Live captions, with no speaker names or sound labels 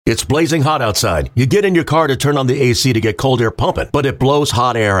It's blazing hot outside. You get in your car to turn on the AC to get cold air pumping, but it blows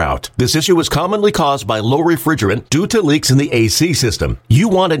hot air out. This issue is commonly caused by low refrigerant due to leaks in the AC system. You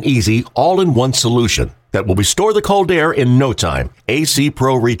want an easy, all-in-one solution that will restore the cold air in no time. AC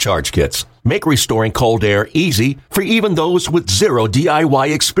Pro Recharge Kits make restoring cold air easy for even those with zero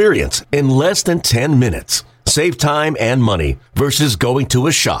DIY experience in less than 10 minutes. Save time and money versus going to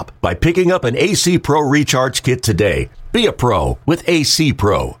a shop by picking up an AC Pro Recharge Kit today. Be a pro with AC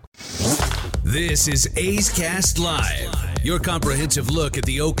Pro. This is A's Cast Live, your comprehensive look at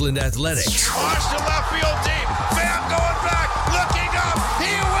the Oakland Athletics. Watch the left field deep. Van going back, looking up.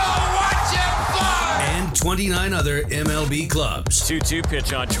 He will watch it fly. And 29 other MLB clubs. 2-2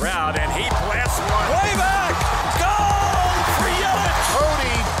 pitch on Trout, and he blasts one. Way back. Goal for Yelich.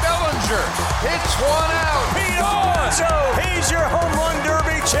 Cody Bellinger hits one out. He's your home run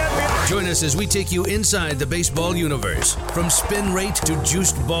derby champion. Join us as we take you inside the baseball universe. From spin rate to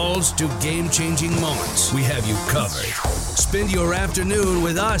juiced balls to game-changing moments, we have you covered. Spend your afternoon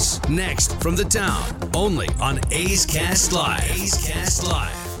with us next from the town, only on A's Cast Live. A's Cast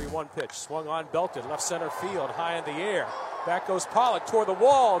Live. 3-1 pitch, swung on, belted, left center field, high in the air. Back goes Pollock toward the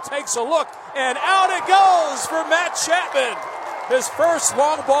wall, takes a look, and out it goes for Matt Chapman. His first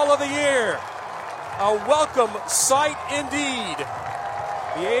long ball of the year. A welcome sight indeed.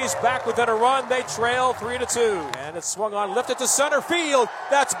 The A's back within a run. They trail 3-2. And it's swung on, lifted to center field.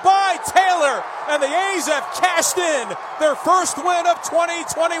 That's by Taylor. And the A's have cashed in their first win of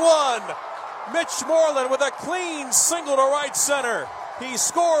 2021. Mitch Moreland with a clean single to right center. He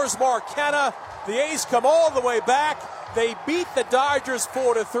scores Marcana. The A's come all the way back. They beat the Dodgers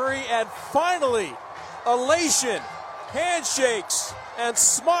 4-3. And finally, elation, handshakes, and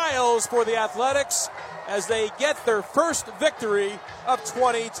smiles for the Athletics as they get their first victory of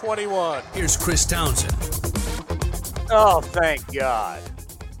 2021. Here's Chris Townsend. Oh, thank God.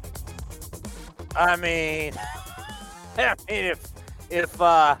 I mean, if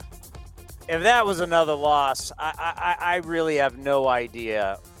that was another loss, I really have no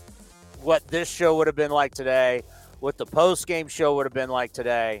idea what this show would have been like today, what the post-game show would have been like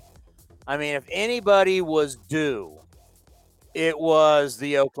today. I mean, if anybody was due, it was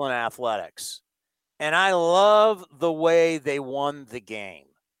the Oakland Athletics. And I love the way they won the game.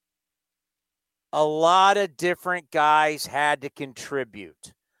 A lot of different guys had to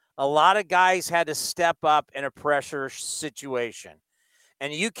contribute. A lot of guys had to step up in a pressure situation.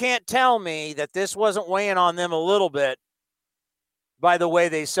 And you can't tell me that this wasn't weighing on them a little bit by the way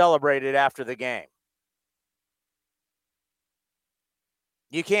they celebrated after the game.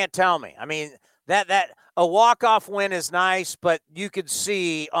 You can't tell me. I mean, that a walk-off win is nice, but you could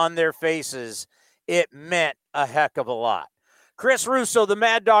see on their faces it meant a heck of a lot. Chris Russo, the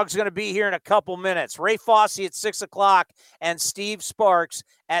Mad Dog's going to be here in a couple minutes. Ray Fosse at 6 o'clock and Steve Sparks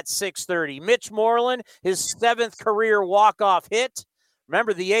at 6:30. Mitch Moreland, his 7th career walk-off hit.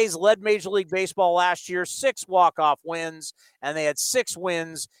 Remember, the A's led Major League Baseball last year, 6 walk-off wins, and they had 6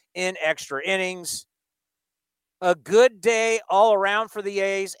 wins in extra innings. A good day all around for the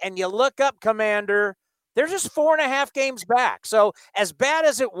A's. And you look up, Commander, they're just 4.5 games back. So as bad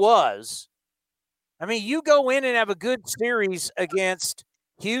as it was, I mean, you go in and have a good series against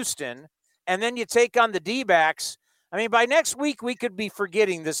Houston, and then you take on the D-backs. I mean, by next week, we could be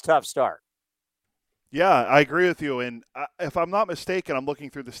forgetting this tough start. Yeah, I agree with you. And if I'm not mistaken, I'm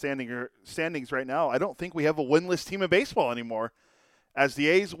looking through the standings right now. I don't think we have a winless team in baseball anymore. As the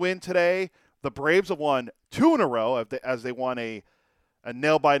A's win today, the Braves have won 2 in a row as they won a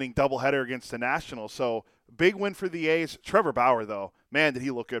nail-biting doubleheader against the Nationals. So big win for the A's. Trevor Bauer, though, man, did he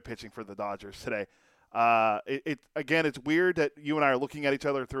look good pitching for the Dodgers today. Again, it's weird that you and I are looking at each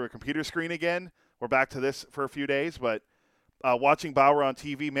other through a computer screen again. We're back to this for a few days, but watching Bauer on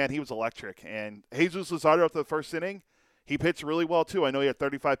TV, man, he was electric. And Jesus Luzardo after the first inning, he pitched really well too. I know he had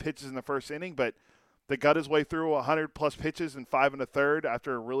 35 pitches in the first inning, but they got his way through 100-plus pitches in 5 1/3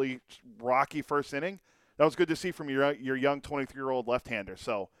 after a really rocky first inning. That was good to see from your young 23-year-old left-hander.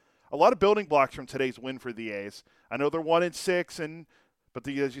 So a lot of building blocks from today's win for the A's. I know they're 1-6, but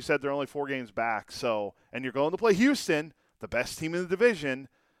as you said, they're only 4 games back. So, and you're going to play Houston, the best team in the division,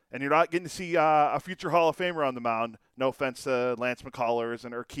 and you're not getting to see a future Hall of Famer on the mound. No offense to Lance McCullers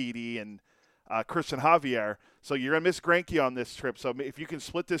and Urquidy and Christian Javier. So you're going to miss Greinke on this trip. So if you can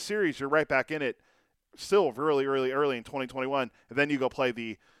split this series, you're right back in it still really early in 2021. And then you go play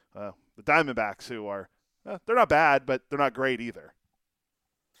the Diamondbacks, who are they're not bad, but they're not great either.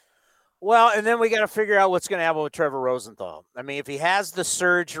 Well, and then we got to figure out what's going to happen with Trevor Rosenthal. I mean, if he has the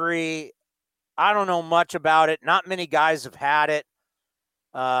surgery, I don't know much about it. Not many guys have had it.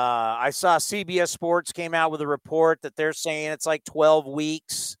 I saw CBS Sports came out with a report that they're saying it's like 12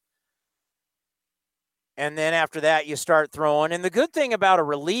 weeks. And then after that, you start throwing. And the good thing about a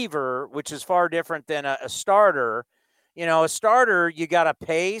reliever, which is far different than a starter, a starter, you got to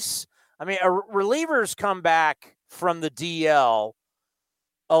pace. I mean, relievers come back from the DL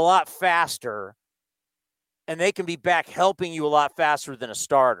a lot faster, and they can be back helping you a lot faster than a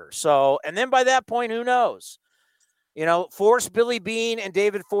starter. So, and then by that point, who knows? Force Billy Beane and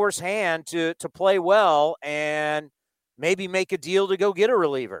David Forst's hand to play well and maybe make a deal to go get a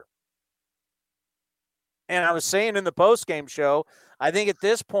reliever. And I was saying in the postgame show, I think at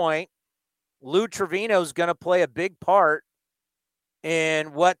this point, Lou Trevino is going to play a big part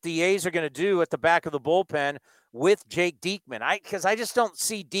in what the A's are going to do at the back of the bullpen with Jake Diekman. Because I just don't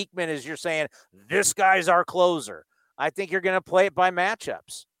see Diekman as you're saying, this guy's our closer. I think you're going to play it by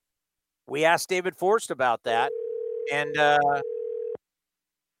matchups. We asked David Forst about that. And the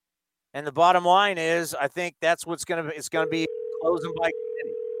bottom line is, I think that's what's going to be. It's going to be closing by committee.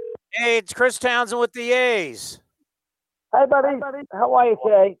 Hey, it's Chris Townsend with the A's. Hi, buddy. How are you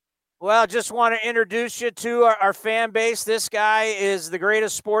today? Well, just want to introduce you to our fan base. This guy is the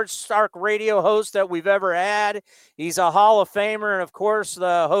greatest sports talk radio host that we've ever had. He's a Hall of Famer and, of course,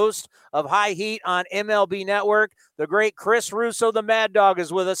 the host of High Heat on MLB Network. The great Chris Russo, the Mad Dog,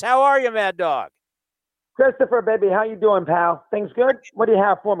 is with us. How are you, Mad Dog? Christopher, baby, how you doing, pal? Things good? What do you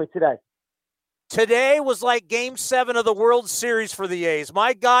have for me today? Today was like Game 7 of the World Series for the A's.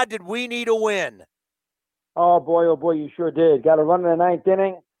 My God, did we need a win. Oh, boy, you sure did. Got a run in the ninth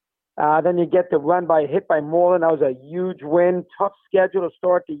inning. Then you get the hit by Moreland. That was a huge win. Tough schedule to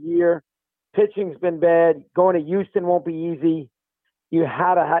start the year. Pitching's been bad. Going to Houston won't be easy. You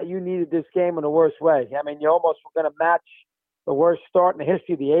needed this game in the worst way. I mean, you almost were going to match the worst start in the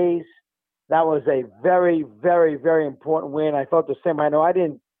history of the A's. That was a very, very, very important win. I felt the same. I know I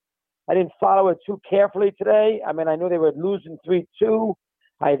didn't follow it too carefully today. I mean, I knew they were losing 3-2.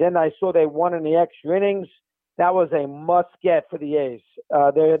 Then I saw they won in the extra innings. That was a must-get for the A's.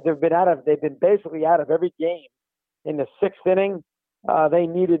 They've been basically out of every game in the sixth inning. They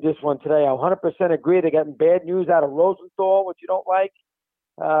needed this one today. I 100% agree. They're getting bad news out of Rosenthal, which you don't like.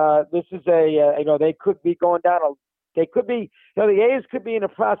 This is they could be going down. They could be, the A's could be in the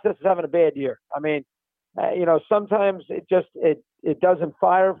process of having a bad year. I mean, sometimes it doesn't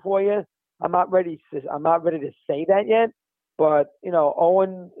fire for you. I'm not ready to say that yet. But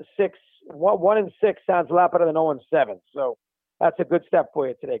 0-6, 1-6 sounds a lot better than 0-7. So that's a good step for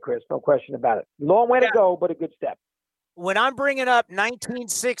you today, Chris. No question about it. Long way to go, but a good step. When I'm bringing up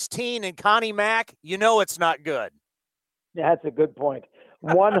 1916 and Connie Mack, it's not good. Yeah, that's a good point.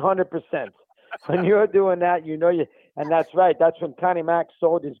 100%. When you're doing that, and that's right. That's when Connie Mack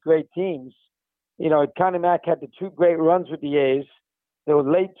sold his great teams. Connie Mack had the two great runs with the A's. They were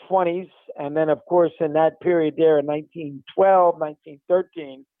late 20s, and then, of course, in that period there in 1912,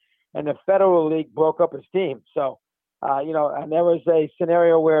 1913, and the Federal League broke up his team. So, and there was a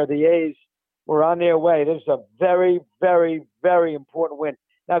scenario where the A's were on their way. This is a very, very, very important win.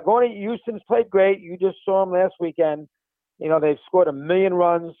 Now, going to Houston's played great. You just saw them last weekend. They've scored 1 million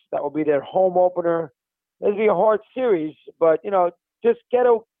runs. That will be their home opener. It'll be a hard series, but, just get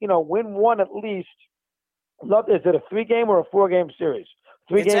win one at least. Is it a 3-game or a 4-game series?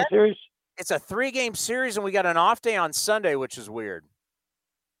 3-game series? It's a 3-game series, and we got an off day on Sunday, which is weird.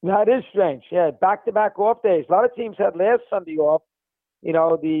 No, it is strange. Yeah, back-to-back off days. A lot of teams had last Sunday off.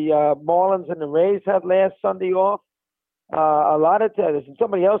 The Marlins and the Rays had last Sunday off. A lot of times, and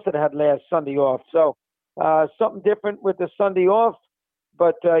somebody else that had last Sunday off. So something different with the Sunday off.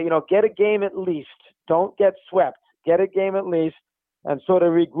 But, get a game at least. Don't get swept. Get a game at least and sort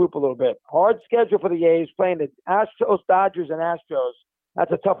of regroup a little bit. Hard schedule for the A's, playing the Astros, Dodgers, and Astros.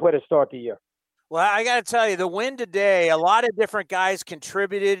 That's a tough way to start the year. Well, I got to tell you, the win today, a lot of different guys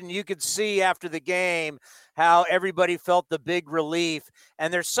contributed, and you could see after the game how everybody felt the big relief.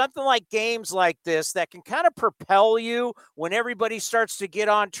 And there's something like games like this that can kind of propel you when everybody starts to get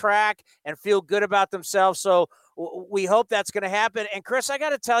on track and feel good about themselves. So we hope that's going to happen. And Chris, I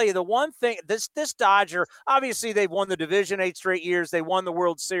got to tell you, the one thing, this Dodger, obviously they've won the division 8 straight years. They won the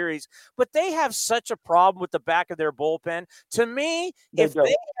World Series, but they have such a problem with the back of their bullpen. To me, if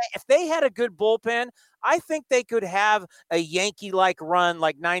they had a good bullpen, I think they could have a Yankee-like run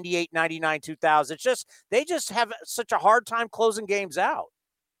like 98, 99, 2000. They just have such a hard time closing games out.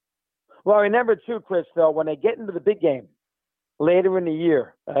 Well, remember too, Chris, though, when they get into the big game later in the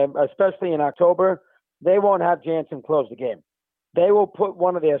year, especially in October, they won't have Jansen close the game. They will put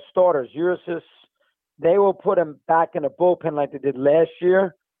one of their starters, Urias, they will put him back in the bullpen like they did last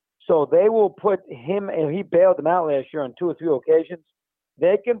year. So they will put him, and he bailed them out last year on 2 or 3 occasions.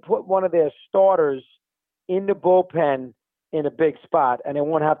 they can put one of their starters in the bullpen in a big spot, and they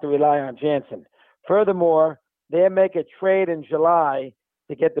won't have to rely on Jansen. Furthermore, they make a trade in July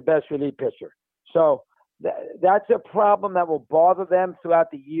to get the best relief pitcher. So that's a problem that will bother them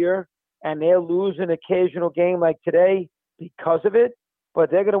throughout the year, and they'll lose an occasional game like today because of it, but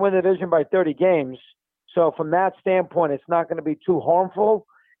they're going to win the division by 30 games. So from that standpoint, it's not going to be too harmful.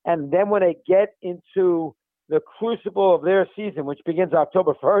 And then when they get into the crucible of their season, which begins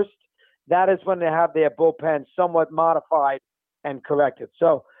October 1st, that is when they have their bullpen somewhat modified and corrected.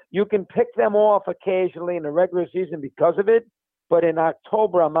 So you can pick them off occasionally in the regular season because of it, but in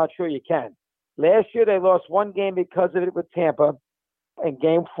October, I'm not sure you can. Last year, they lost one game because of it with Tampa in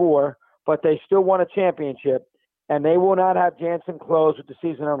Game 4, but they still won a championship, and they will not have Jansen close with the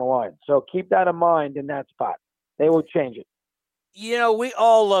season on the line. So keep that in mind in that spot. They will change it. You know, we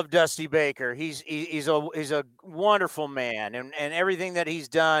all love Dusty Baker. He's a wonderful man, and everything that he's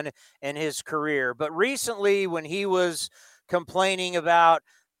done in his career. But recently, when he was complaining about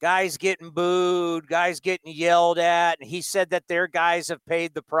guys getting booed, guys getting yelled at, and he said that their guys have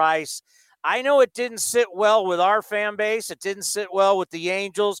paid the price. I know it didn't sit well with our fan base. It didn't sit well with the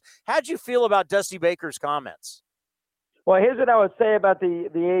Angels. How'd you feel about Dusty Baker's comments? Well, here's what I would say about the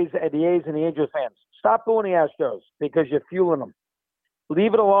A's and the Angels fans. Stop booing the Astros because you're fueling them.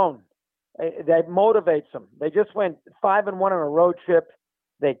 Leave it alone. That motivates them. They just went 5-1 on a road trip.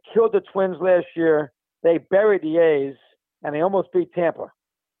 They killed the Twins last year. They buried the A's, and they almost beat Tampa.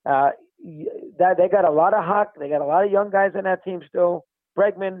 They got a lot of hot. They got a lot of young guys in that team still.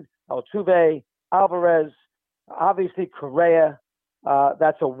 Bregman, Altuve, Alvarez, obviously Correa.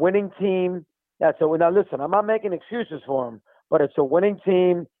 That's a winning team. Now listen, I'm not making excuses for them, but it's a winning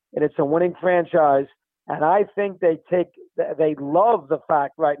team and it's a winning franchise. And I think they love the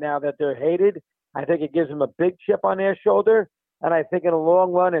fact right now that they're hated. I think it gives them a big chip on their shoulder. And I think in the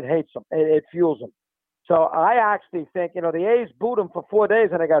long run, it hates them. It fuels them. So I actually think, the A's booed them for 4 days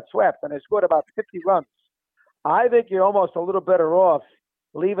and they got swept and they scored about 50 runs. I think you're almost a little better off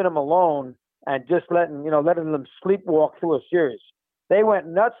leaving them alone and just letting them sleepwalk through a series. They went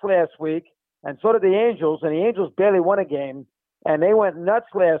nuts last week, and so did the Angels, and the Angels barely won a game, and they went nuts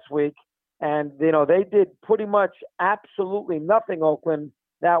last week, and, they did pretty much absolutely nothing, Oakland,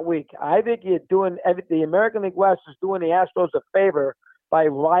 that week. I think the American League West is doing the Astros a favor by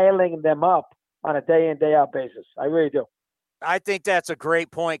riling them up on a day-in, day-out basis. I really do. I think that's a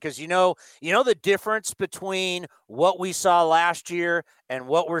great point because, the difference between what we saw last year and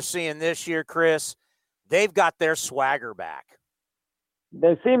what we're seeing this year, Chris, they've got their swagger back.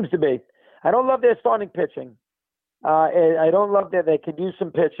 There seems to be. I don't love their starting pitching. I don't love that they could use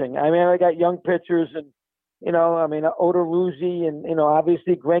some pitching. I mean, I got young pitchers and, Odorizzi and,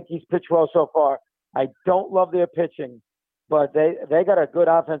 obviously Greinke's pitched well so far. I don't love their pitching, but they got a good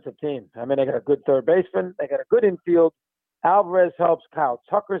offensive team. I mean, they got a good third baseman. They got a good infield. Alvarez helps. Kyle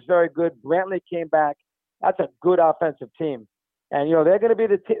Tucker's very good. Brantley came back. That's a good offensive team. And, they're going to be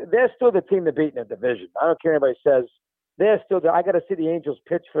they're still the team to beat in the division. I don't care what anybody says. They're still there. I got to see the Angels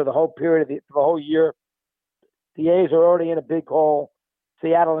pitch for the whole period for the whole year. The A's are already in a big hole.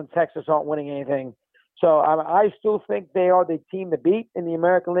 Seattle and Texas aren't winning anything. So I still think they are the team to beat in the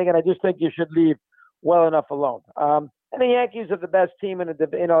American League, and I just think you should leave well enough alone. And the Yankees are the best team in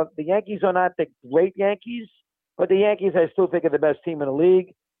the Yankees are not the great Yankees, but the Yankees I still think are the best team in the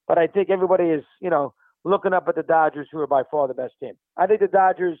league. But I think everybody is, looking up at the Dodgers, who are by far the best team. I think the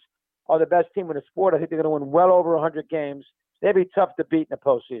Dodgers are the best team in the sport. I think they're going to win well over 100 games. They'd be tough to beat in the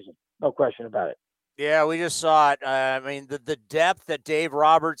postseason. No question about it. Yeah, we just saw it. The depth that Dave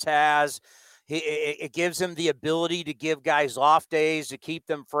Roberts has, it gives him the ability to give guys off days to keep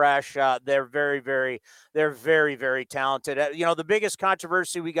them fresh. They're very, very talented. The biggest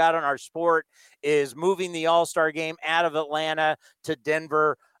controversy we got on our sport is moving the All-Star game out of Atlanta to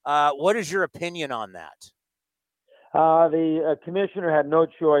Denver. What is your opinion on that? The commissioner had no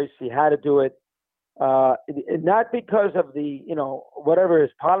choice. He had to do it. Not because of whatever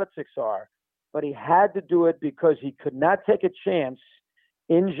his politics are, but he had to do it because he could not take a chance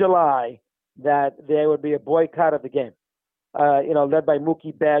in July that there would be a boycott of the game, led by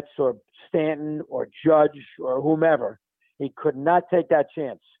Mookie Betts or Stanton or Judge or whomever. He could not take that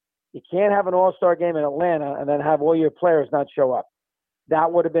chance. You can't have an all-star game in Atlanta and then have all your players not show up.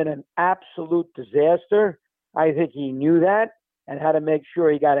 That would have been an absolute disaster. I think he knew that and had to make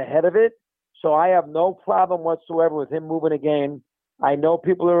sure he got ahead of it. So I have no problem whatsoever with him moving a game. I know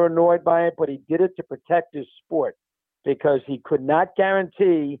people are annoyed by it, but he did it to protect his sport because he could not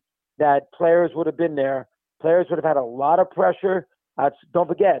guarantee that players would have been there. Players would have had a lot of pressure. Don't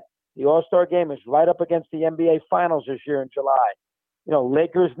forget, the All-Star game is right up against the NBA Finals this year in July.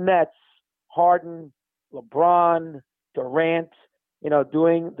 Lakers, Nets, Harden, LeBron, Durant,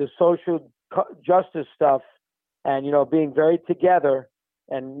 doing the social justice stuff and, being very together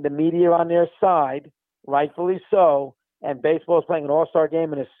and the media on their side, rightfully so. And baseball is playing an all-star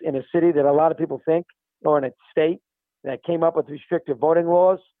game in a city that a lot of people think, or in a state that came up with restrictive voting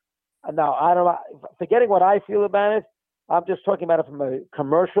laws. Now, I don't know, forgetting what I feel about it, I'm just talking about it from a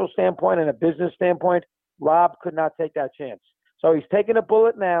commercial standpoint and a business standpoint. Rob could not take that chance. So he's taking a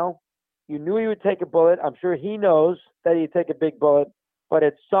bullet now. You knew he would take a bullet. I'm sure he knows that he'd take a big bullet, but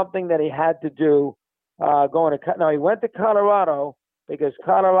it's something that he had to do going to – now, he went to Colorado because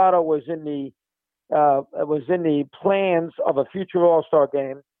Colorado was in the plans of a future All-Star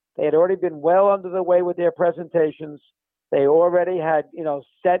game. They had already been well under the way with their presentations. They already had,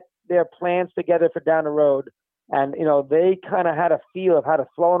 set their plans together for down the road. And, they kind of had a feel of how to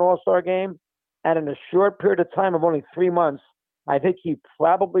throw an All-Star game. And in a short period of time of only 3 months, I think he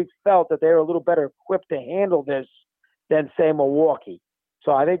probably felt that they were a little better equipped to handle this than, say, Milwaukee.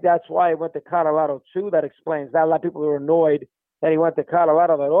 So I think that's why he went to Colorado, too. That explains that. A lot of people are annoyed that he went to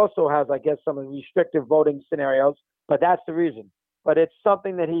Colorado. That also has, I guess, some restrictive voting scenarios. But that's the reason. But it's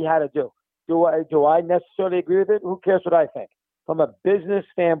something that he had to do. Do I necessarily agree with it? Who cares what I think? From a business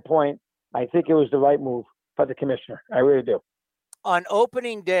standpoint, I think it was the right move for the commissioner. I really do. On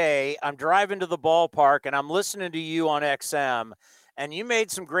opening day, I'm driving to the ballpark and I'm listening to you on XM, and you made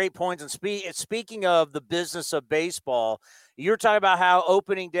some great points. And speaking of the business of baseball, you're talking about how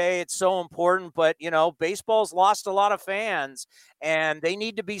opening day, it's so important, but, baseball's lost a lot of fans, and they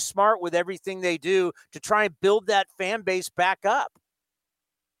need to be smart with everything they do to try and build that fan base back up.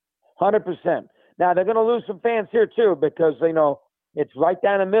 100%. Now, they're going to lose some fans here, too, because, it's right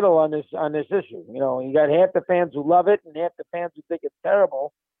down the middle on this issue. You got half the fans who love it and half the fans who think it's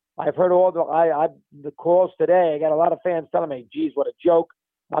terrible. I've heard all the calls today. I got a lot of fans telling me, geez, what a joke.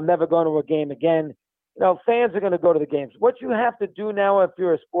 I'm never going to a game again. Fans are going to go to the games. What you have to do now, if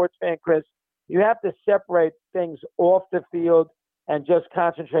you're a sports fan, Chris, you have to separate things off the field and just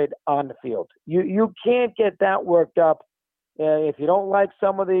concentrate on the field. You can't get that worked up. If you don't like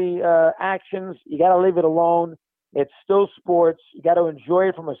some of the actions, you got to leave it alone. It's still sports. You got to enjoy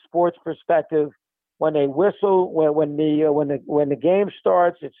it from a sports perspective. When they whistle, when the game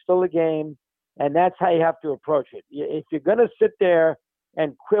starts, it's still a game, and that's how you have to approach it. If you're going to sit there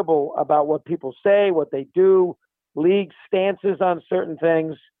and quibble about what people say, what they do, league stances on certain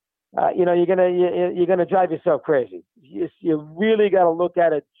things, you're gonna drive yourself crazy. You really got to look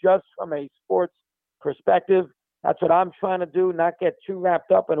at it just from a sports perspective. That's what I'm trying to do. Not get too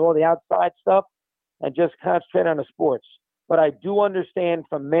wrapped up in all the outside stuff, and just concentrate on the sports. But I do understand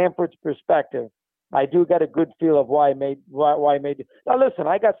from Manfred's perspective. I do get a good feel of why he made. Now, listen,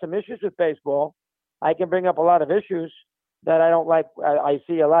 I got some issues with baseball. I can bring up a lot of issues that I don't like. I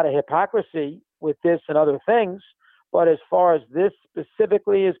see a lot of hypocrisy with this and other things. But as far as this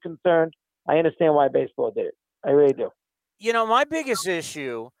specifically is concerned, I understand why baseball did it. I really do. My biggest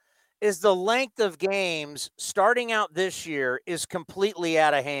issue is the length of games starting out this year is completely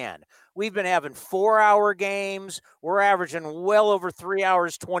out of hand. We've been having 4-hour games. We're averaging well over 3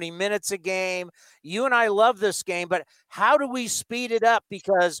 hours, 20 minutes a game. You and I love this game, but how do we speed it up?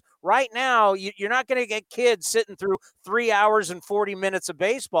 Because right now, you're not going to get kids sitting through 3 hours and 40 minutes of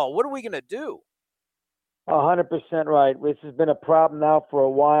baseball. What are we going to do? 100% right. This has been a problem now for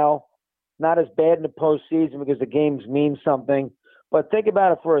a while. Not as bad in the postseason because the games mean something. But think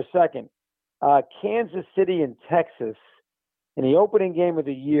about it for a second. Kansas City and Texas, in the opening game of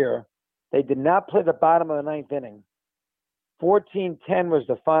the year, they did not play the bottom of the ninth inning. 14-10 was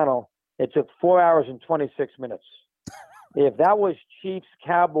the final. It took 4 hours and 26 minutes. If that was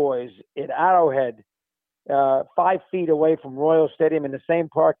Chiefs-Cowboys at Arrowhead, 5 feet away from Royal Stadium in the same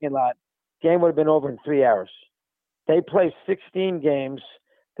parking lot, game would have been over in 3 hours. They play 16 games.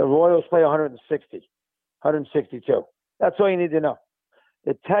 The Royals play 162. That's all you need to know.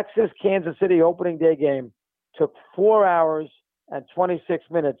 The Texas-Kansas City opening day game took 4 hours and 26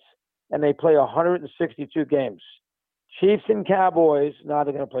 minutes, and they play 162 games. Chiefs and Cowboys, now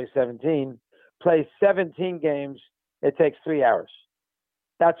they're going to play 17, play 17 games. It takes 3 hours.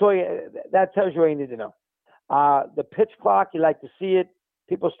 That tells you what you need to know. The pitch clock, you like to see it.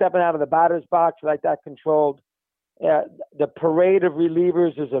 People stepping out of the batter's box, you like that controlled. The parade of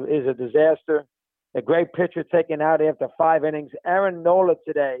relievers is a disaster. A great pitcher taken out after 5 innings. Aaron Nola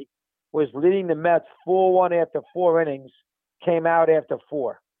today was leading the Mets 4-1 after 4 innings, came out after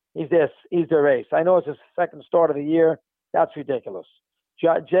 4. He's their ace. I know it's his second start of the year. That's ridiculous.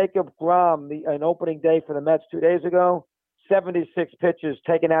 Jacob Grom, an opening day for the Mets 2 days ago, 76 pitches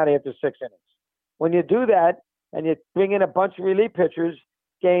taken out after 6 innings. When you do that, and you bring in a bunch of relief pitchers,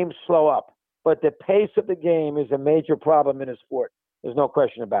 games slow up. But the pace of the game is a major problem in a sport. There's no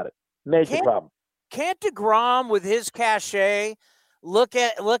question about it. Major problem. Can't DeGrom, with his cachet, look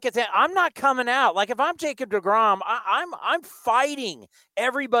at that? I'm not coming out. Like, if I'm Jacob DeGrom, I'm fighting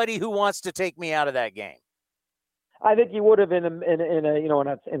everybody who wants to take me out of that game. I think he would have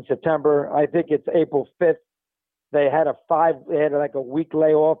in September. I think it's April 5th. They had like a week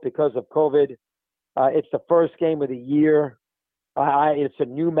layoff because of COVID. It's the first game of the year. It's a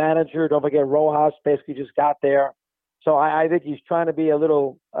new manager. Don't forget Rojas basically just got there. So I think he's trying to be a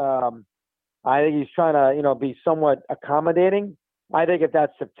little I think he's trying to, be somewhat accommodating. I think if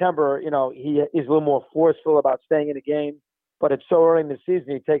that's September, he is a little more forceful about staying in the game. But it's so early in the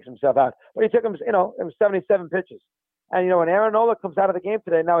season, he takes himself out. But he took him, it was 77 pitches. And, when Aaron Nola comes out of the game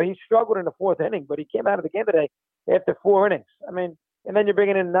today, now he struggled in the fourth inning, but he came out of the game today after 4 innings. I mean, and then you're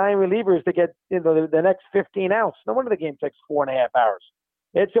bringing in 9 relievers to get the next 15 outs. No wonder the game takes 4.5 hours.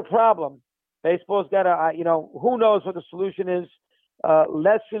 It's a problem. Baseball's got to, who knows what the solution is.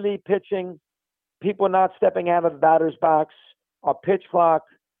 Less relief pitching, people not stepping out of the batter's box, a pitch clock,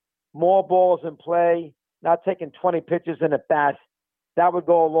 more balls in play, not taking 20 pitches in at bat. That would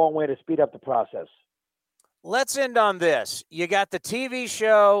go a long way to speed up the process. Let's end on this. You got the TV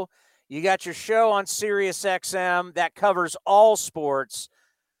show. You got your show on Sirius XM that covers all sports.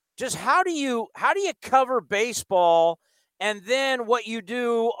 Just how do you cover baseball, and then what you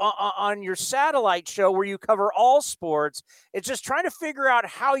do on your satellite show where you cover all sports? It's just trying to figure out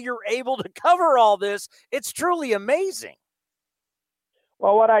how you're able to cover all this. It's truly amazing.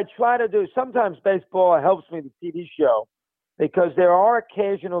 Well, what I try to do, sometimes baseball helps me, the TV show, because there are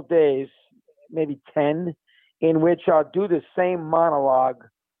occasional days, maybe 10, in which I'll do the same monologue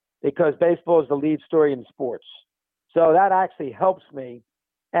because baseball is the lead story in sports. So that actually helps me.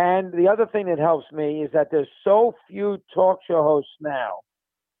 And the other thing that helps me is that there's so few talk show hosts now,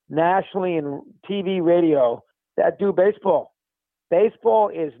 nationally and TV, radio, that do baseball. Baseball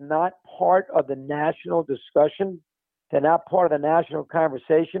is not part of the national discussion. They're not part of the national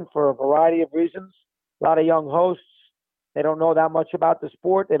conversation for a variety of reasons. A lot of young hosts, they don't know that much about the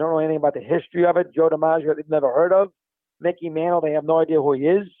sport. They don't know anything about the history of it. Joe DiMaggio, they've never heard of. Mickey Mantle, they have no idea who he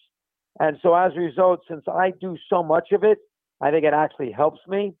is. And so as a result, since I do so much of it, I think it actually helps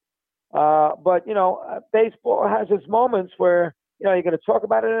me. But, baseball has its moments where, you're going to talk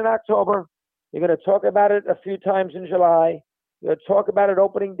about it in October. You're going to talk about it a few times in July. You're going to talk about it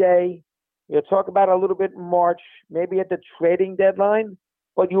opening day. You'll talk about it a little bit in March, maybe at the trading deadline.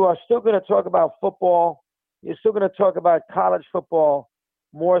 But you are still going to talk about football. You're still going to talk about college football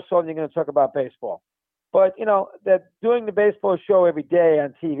more so than you're going to talk about baseball. But, that doing the baseball show every day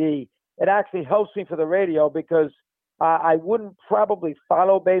on TV, it actually helps me for the radio because I wouldn't probably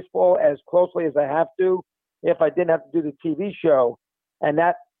follow baseball as closely as I have to if I didn't have to do the TV show. And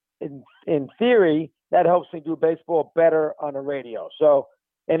that, in theory, that helps me do baseball better on the radio. So,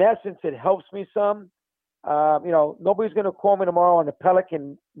 in essence, it helps me some. Nobody's going to call me tomorrow on the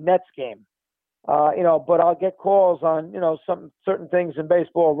Pelican Nets game. But I'll get calls on, some certain things in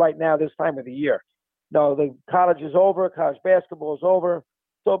baseball right now this time of the year. The college is over, college basketball is over.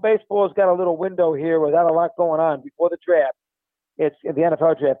 So baseball has got a little window here without a lot going on before the draft. It's the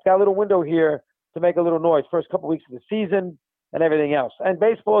NFL draft. It's got a little window here to make a little noise first couple weeks of the season and everything else. And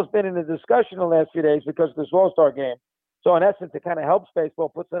baseball has been in the discussion the last few days because of this All-Star game. So in essence, it kind of helps baseball,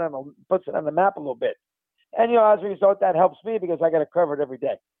 puts it on the map a little bit. And, as a result, that helps me because I got to cover it every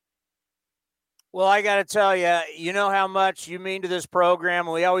day. Well, I got to tell you, you know how much you mean to this program.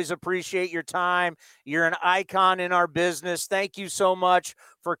 We always appreciate your time. You're an icon in our business. Thank you so much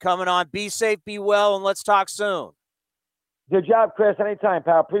for coming on. Be safe, be well, and let's talk soon. Good job, Chris. Anytime,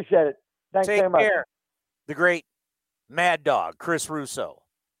 pal. Appreciate it. Thanks very much. Take care. The great Mad Dog, Chris Russo.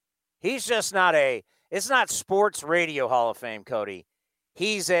 He's just it's not sports radio Hall of Fame, Cody.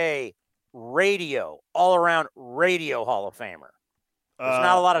 He's a all-around radio Hall of Famer. There's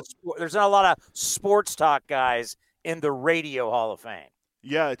not a lot of sports talk guys in the radio Hall of Fame.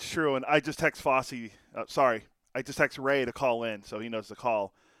 Yeah, it's true. And I just text Fossey. I just text Ray to call in, so he knows the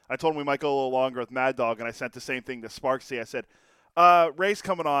call. I told him we might go a little longer with Mad Dog, and I sent the same thing to Sparksy. I said, Ray's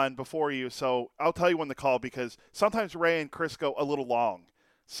coming on before you, so I'll tell you when to call because sometimes Ray and Chris go a little long.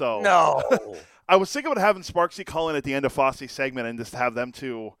 So no, I was thinking about having Sparksy call in at the end of Fosse's segment and just have them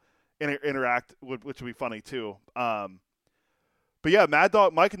two interact, which would be funny too. But yeah, Mad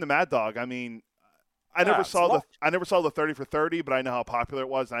Dog, Mike and the Mad Dog. I mean, I never saw the 30 for 30, but I know how popular it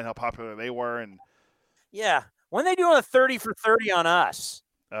was, and I know how popular they were. And yeah, when they doing a 30 for 30 on us?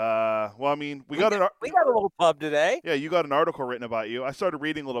 Well, I mean, we got a little pub today. Yeah, you got an article written about you. I started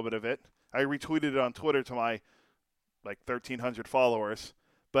reading a little bit of it. I retweeted it on Twitter to my like 1,300 followers.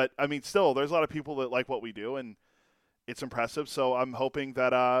 But, I mean, still, there's a lot of people that like what we do, and it's impressive. So I'm hoping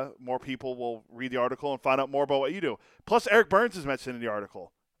that more people will read the article and find out more about what you do. Plus, Eric Burns is mentioned in the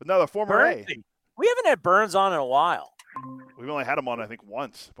article. Another former A. We haven't had Burns on in a while. We've only had him on, I think,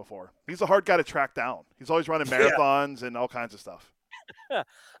 once before. He's a hard guy to track down. He's always running marathons and all kinds of stuff.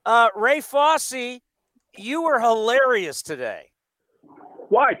 Ray Fosse, you were hilarious today.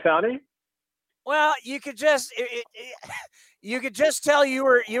 Why, Tony? Well, you could just tell you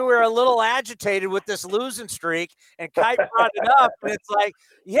were a little agitated with this losing streak, and Kite brought it up, and it's like,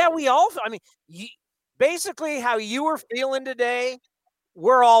 yeah, basically how you were feeling today,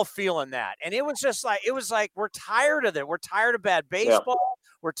 we're all feeling that. And it was like we're tired of it. We're tired of bad baseball.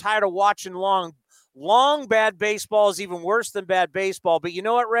 Yeah. We're tired of watching long bad baseball is even worse than bad baseball. But you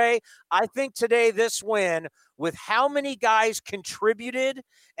know what, Ray? I think today this win, with how many guys contributed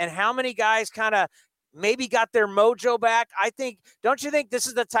and how many guys kind of maybe got their mojo back, don't you think this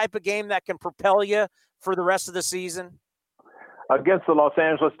is the type of game that can propel you for the rest of the season? Against the Los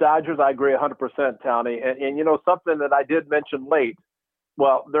Angeles Dodgers, I agree 100%, Tony. And you know, something that I did mention late,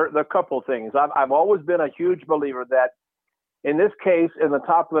 well, there are a couple of things. I've always been a huge believer that in this case, in the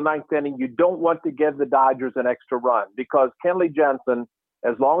top of the ninth inning, you don't want to give the Dodgers an extra run because Kenley Jansen,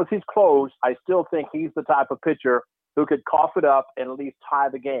 as long as he's close, I still think he's the type of pitcher who could cough it up and at least tie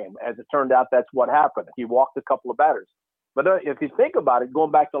the game. As it turned out, that's what happened. He walked a couple of batters. But if you think about it,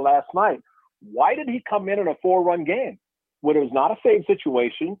 going back to last night, why did he come in a 4-run game when it was not a save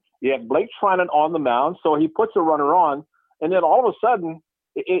situation? You had Blake Treinen on the mound, so he puts a runner on, and then all of a sudden,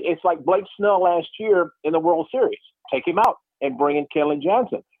 it's like Blake Snell last year in the World Series. Take him out and bring in Kenley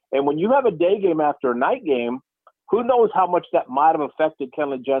Jansen. And when you have a day game after a night game, who knows how much that might have affected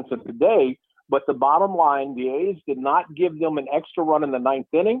Kenley Jansen today. But the bottom line, the A's did not give them an extra run in the ninth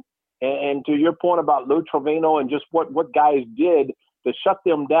inning. And to your point about Lou Trevino and just what guys did to shut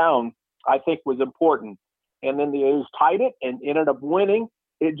them down, I think was important. And then the A's tied it and ended up winning.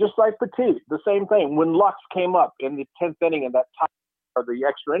 It just like Petit, the same thing. When Lux came up in the 10th inning in that tie or the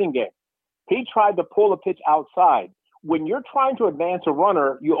extra inning game, he tried to pull a pitch outside. When you're trying to advance a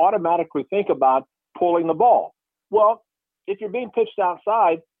runner, you automatically think about pulling the ball. Well, if you're being pitched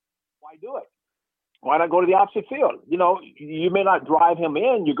outside, why do it? Why not go to the opposite field? You know, you may not drive him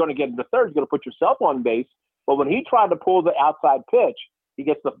in. You're going to get into third. You're going to put yourself on base. But when he tried to pull the outside pitch, he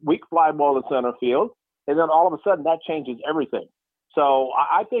gets the weak fly ball in center field. And then all of a sudden that changes everything. So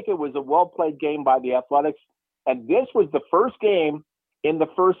I think it was a well-played game by the Athletics. And this was the first game in the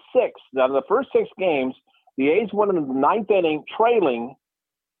first six. Now, in the first 6 games, the A's went in the ninth inning trailing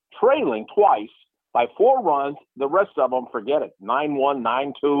twice by 4 runs. The rest of them, forget it,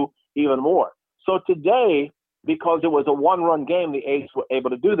 9-1, 9-2, even more. So today, because it was a 1-run game, the A's were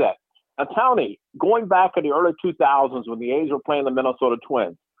able to do that. Now, Tony, going back in the early 2000s when the A's were playing the Minnesota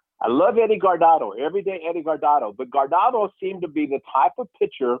Twins, I love Eddie Guardado, everyday Eddie Guardado, but Guardado seemed to be the type of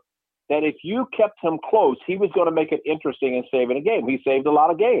pitcher that if you kept him close, he was going to make it interesting and saving a game. He saved a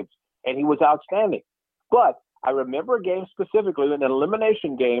lot of games, and he was outstanding. But I remember a game specifically, an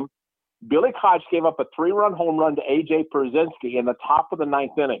elimination game, Billy Koch gave up a 3-run home run to A.J. Pierzynski in the top of the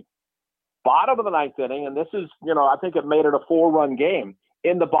ninth inning. Bottom of the ninth inning, and this is, I think it made it a 4-run game.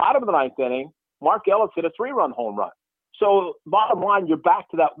 In the bottom of the ninth inning, Mark Ellis hit a 3-run home run. So bottom line, you're back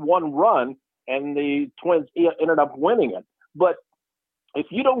to that 1 run, and the Twins ended up winning it. But if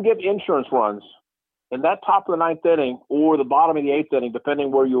you don't give insurance runs in that top of the ninth inning or the bottom of the 8th inning,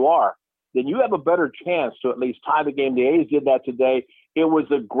 depending where you are, then you have a better chance to at least tie the game. The A's did that today. It was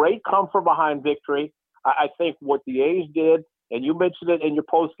a great comfort behind victory. I think what the A's did, and you mentioned it in your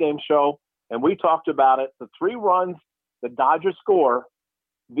post-game show, and we talked about it, the 3 runs the Dodgers score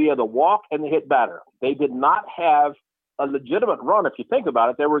via the walk and the hit batter. They did not have a legitimate run. If you think about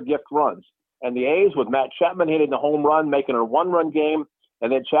it, they were gift runs. And the A's, with Matt Chapman hitting the home run, making it a 1-run game,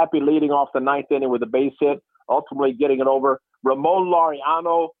 and then Chappie leading off the ninth inning with a base hit, ultimately getting it over. Ramon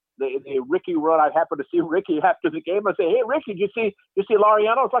Laureano, the Ricky run. I happened to see Ricky after the game. I say, "Hey, Ricky, did you see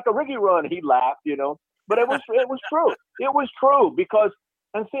Laureano? It's like a Ricky run." He laughed, But it was true. It was true because,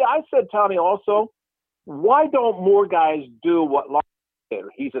 and see, I said, Tony, also, why don't more guys do what Laureano did?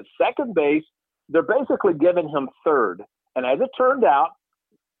 He's at second base. They're basically giving him third. And as it turned out,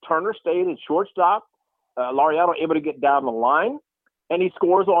 Turner stayed at shortstop. Laureano able to get down the line, and he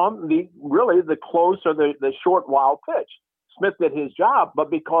scores on the close or the short wild pitch. Smith did his job,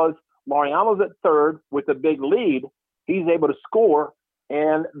 but because Laureano's at third with a big lead, he's able to score,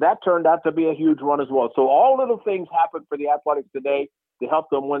 and that turned out to be a huge run as well. So all little things happened for the Athletics today to help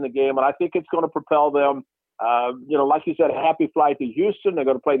them win the game, and I think it's going to propel them. Like you said, a happy flight to Houston. They're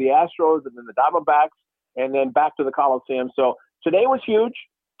going to play the Astros and then the Diamondbacks, and then back to the Coliseum. So today was huge,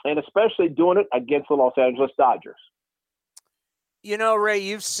 and especially doing it against the Los Angeles Dodgers. You know, Ray,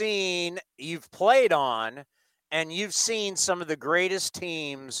 you've played on, and you've seen some of the greatest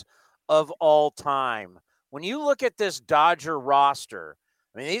teams of all time. When you look at this Dodger roster,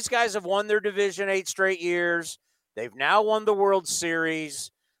 I mean, these guys have won their division 8 straight years. They've now won the World Series.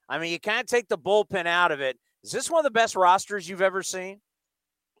 I mean, you can't take the bullpen out of it. Is this one of the best rosters you've ever seen?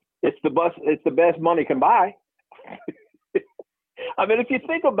 It's the best money can buy. I mean, if you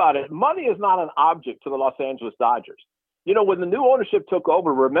think about it, money is not an object to the Los Angeles Dodgers. You know, when the new ownership took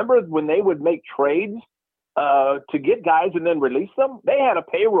over, remember when they would make trades to get guys and then release them? They had a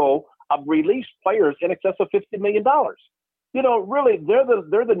payroll of released players in excess of $50 million. You know, really,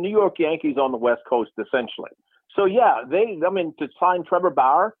 they're the New York Yankees on the West Coast, essentially. So, yeah, to sign Trevor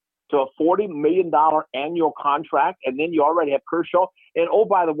Bauer to a $40 million annual contract, and then you already have Kershaw. And, oh,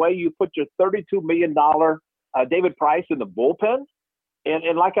 by the way, you put your $32 million David Price in the bullpen.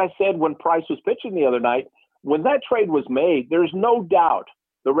 And like I said, when Price was pitching the other night, when that trade was made, there's no doubt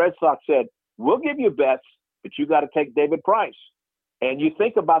the Red Sox said, we'll give you Betts, but you got to take David Price. And you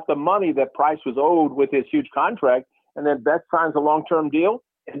think about the money that Price was owed with his huge contract, and then Betts signs a long-term deal,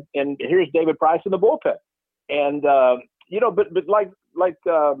 and here's David Price in the bullpen. And, but like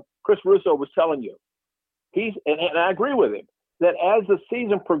Chris Russo was telling you, and I agree with him, that as the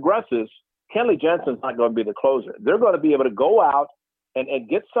season progresses, Kenley Jensen's not going to be the closer. They're going to be able to go out and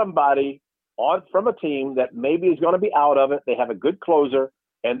get somebody on from a team that maybe is going to be out of it. They have a good closer,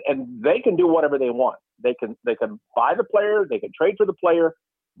 and they can do whatever they want. They can buy the player. They can trade for the player.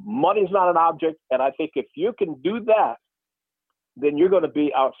 Money's not an object. And I think if you can do that, then you're going to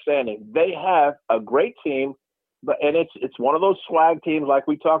be outstanding. They have a great team, and it's one of those swag teams like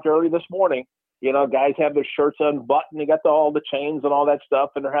we talked earlier this morning. You know, guys have their shirts unbuttoned, they got all the chains and all that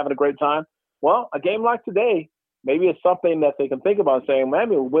stuff, and they're having a great time. Well, a game like today, maybe it's something that they can think about saying,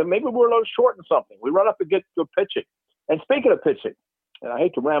 maybe we're a little short in something. We run up and get good pitching. And speaking of pitching, and I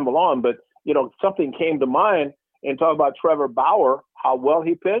hate to ramble on, but, you know, something came to mind and talk about Trevor Bauer, how well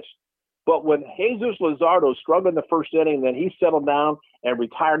he pitched. But when Jesus Luzardo struggled in the first inning, then he settled down and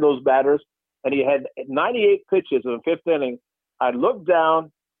retired those batters, and he had 98 pitches in the fifth inning. I looked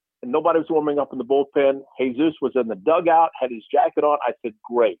down, and nobody was warming up in the bullpen. Jesus was in the dugout, had his jacket on. I said,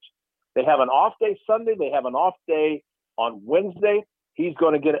 great. They have an off day Sunday. They have an off day on Wednesday. He's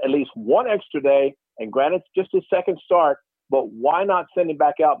going to get at least one extra day. And granted, it's just his second start, but why not send him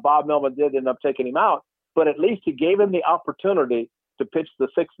back out? Bob Melvin did end up taking him out, but at least he gave him the opportunity to pitch the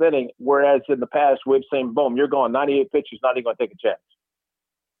sixth inning, whereas in the past, we've seen, boom, you're going 98 pitches, not even going to take a chance.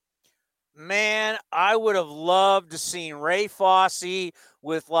 Man, I would have loved to seen Ray Fosse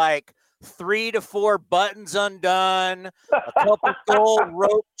with like 3 to 4 buttons undone, a couple gold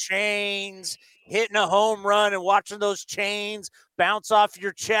rope chains, hitting a home run and watching those chains bounce off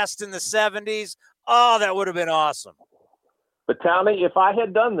your chest in the 70s. Oh, that would have been awesome. But Townie, if I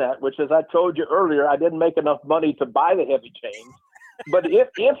had done that, which as I told you earlier, I didn't make enough money to buy the heavy chains. But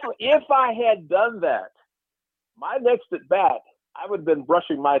if I had done that, my next at bat, I would have been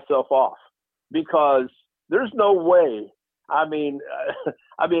brushing myself off because there's no way. I mean,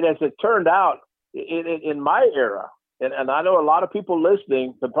 as it turned out in my era, and I know a lot of people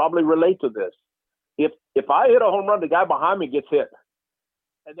listening can probably relate to this. If I hit a home run, the guy behind me gets hit.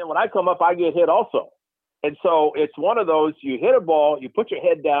 And then when I come up, I get hit also. And so it's one of those, you hit a ball, you put your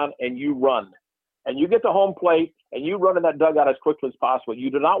head down, and you run. And you get to home plate, and you run in that dugout as quickly as possible. You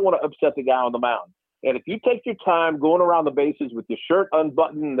do not want to upset the guy on the mound. And if you take your time going around the bases with your shirt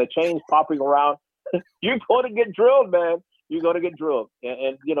unbuttoned and the chains popping around, you're going to get drilled, man. You're going to get drilled.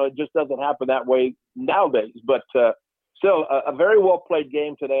 And it just doesn't happen that way nowadays. But still, a very well-played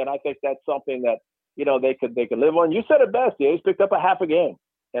game today, and I think that's something that, they could live on. You said it best. The A's picked up a half a game,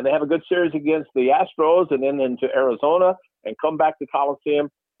 and they have a good series against the Astros and then into Arizona and come back to Coliseum.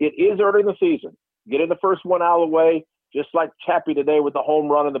 It is early in the season. Getting the first one out of the way, just like Chappie today with the home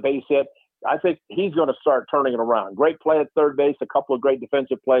run and the base hit. I think he's going to start turning it around. Great play at third base, a couple of great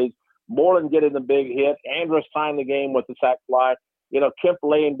defensive plays. Moreland getting the big hit. Andrus tying the game with the sac fly. Kemp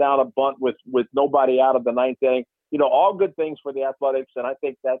laying down a bunt with nobody out of the ninth inning. All good things for the Athletics, and I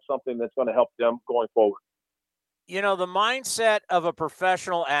think that's something that's going to help them going forward. The mindset of a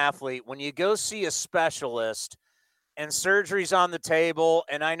professional athlete, when you go see a specialist and surgery's on the table,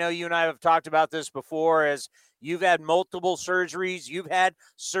 and I know you and I have talked about this before, as you've had multiple surgeries, you've had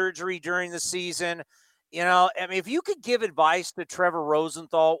surgery during the season. If you could give advice to Trevor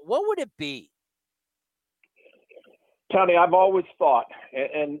Rosenthal, what would it be? Tony, I've always thought,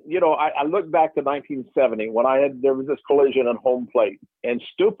 and I look back to 1970 when there was this collision on home plate, and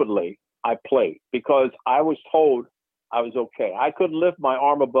stupidly, I played because I was told I was okay. I could lift my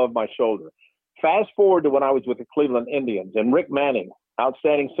arm above my shoulder. Fast forward to when I was with the Cleveland Indians and Rick Manning,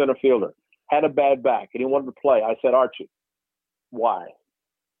 outstanding center fielder, had a bad back and he wanted to play. I said, Archie, why?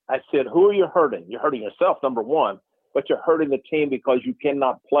 I said, who are you hurting? You're hurting yourself, number one, but you're hurting the team because you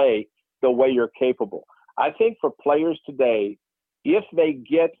cannot play the way you're capable. I think for players today, if they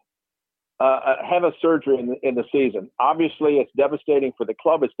get have a surgery in the season, obviously it's devastating for the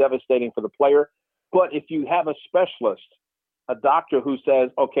club, it's devastating for the player. But if you have a specialist, a doctor who says,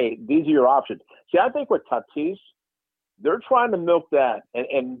 okay, these are your options. See, I think with Tatis, they're trying to milk that.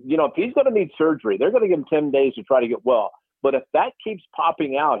 And you know, if he's going to need surgery, they're going to give him 10 days to try to get well. But if that keeps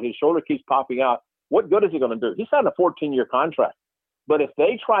popping out, his shoulder keeps popping out, what good is he going to do? He signed a 14-year contract. But if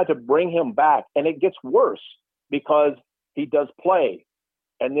they try to bring him back, and it gets worse because he does play,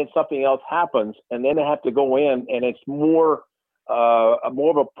 and then something else happens, and then they have to go in, and it's more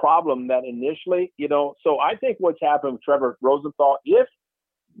of a problem than initially, you know. So I think what's happened with Trevor Rosenthal, if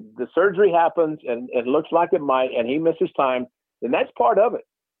the surgery happens and it looks like it might, and he misses time, then that's part of it.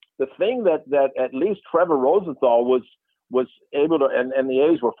 The thing that at least Trevor Rosenthal was able to, and the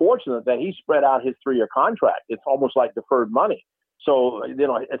A's were fortunate that he spread out his 3-year contract. It's almost like deferred money. So, you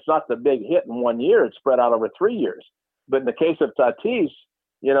know, it's not the big hit in 1 year. It's spread out over 3 years. But in the case of Tatis,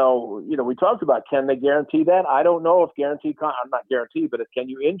 you know, we talked about, can they guarantee that? I don't know if I'm not guaranteed, but can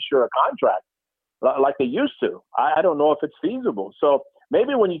you insure a contract like they used to? I don't know if it's feasible. So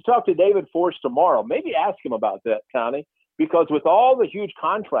maybe when you talk to David Force tomorrow, maybe ask him about that, Connie, because with all the huge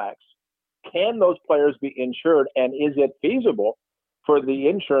contracts, can those players be insured, and is it feasible for the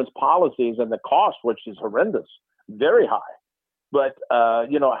insurance policies and the cost, which is horrendous, very high? But,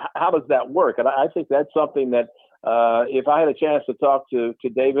 you know, how does that work? And I think that's something that if I had a chance to talk to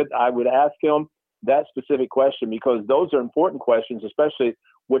David, I would ask him that specific question, because those are important questions, especially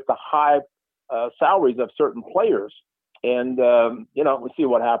with the high salaries of certain players. And, you know, we'll see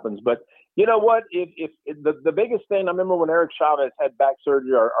what happens. But you know what? If the biggest thing, I remember when Eric Chavez had back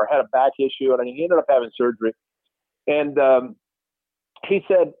surgery or had a back issue, and he ended up having surgery. And he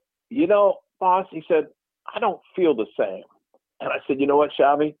said, you know, boss, he said, I don't feel the same. And I said, you know what,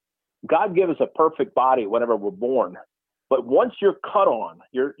 Chavi? God gives us a perfect body whenever we're born. But once you're cut on,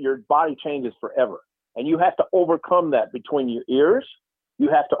 your body changes forever. And you have to overcome that between your ears. You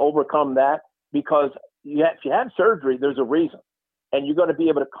have to overcome that because if you have surgery, there's a reason. And you're going to be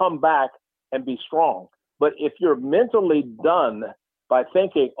able to come back and be strong. But if you're mentally done by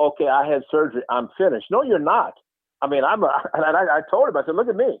thinking, okay, I had surgery, I'm finished. No, you're not. I mean, I told him, I said, look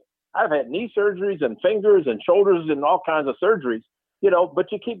at me. I've had knee surgeries and fingers and shoulders and all kinds of surgeries, you know,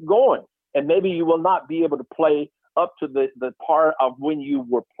 but you keep going. And maybe you will not be able to play up to the part of when you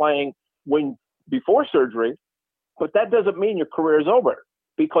were playing before surgery, but that doesn't mean your career is over.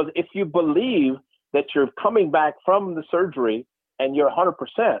 Because if you believe that you're coming back from the surgery and you're 100%,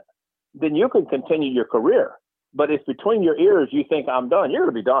 then you can continue your career. But if between your ears you think I'm done, you're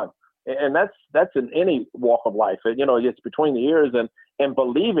going to be done. And that's in any walk of life. You know, it's between the ears and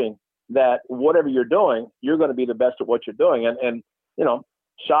believing that whatever you're doing, you're going to be the best at what you're doing. And you know,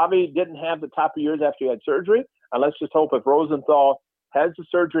 Xavi didn't have the type of years after he had surgery. And let's just hope if Rosenthal has the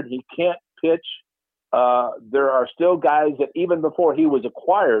surgery and he can't pitch, there are still guys that even before he was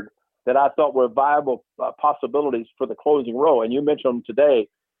acquired that I thought were viable possibilities for the closing role. And you mentioned them today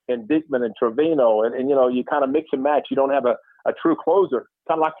in Diekman and Trevino. And you know, you kind of mix and match. You don't have a true closer,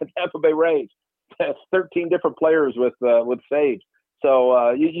 kind of like the Tampa Bay Rays. That's 13 different players with Sage.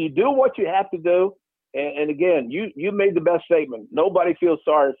 So you do what you have to do. And again, you made the best statement. Nobody feels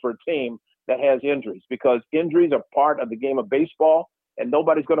sorry for a team that has injuries, because injuries are part of the game of baseball, and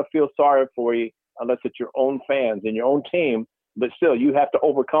nobody's going to feel sorry for you unless it's your own fans and your own team. But still, you have to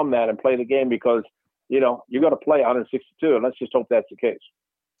overcome that and play the game, because, you know, you're going to play 162, and let's just hope that's the case.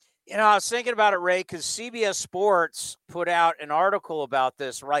 You know, I was thinking about it, Ray, because CBS Sports put out an article about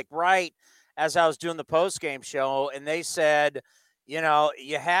this, right as I was doing the postgame show, and they said, you know,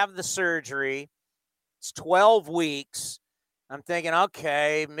 you have the surgery, it's 12 weeks. I'm thinking,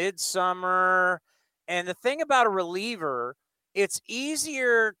 okay, midsummer. And the thing about a reliever, it's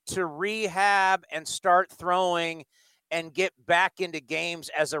easier to rehab and start throwing and get back into games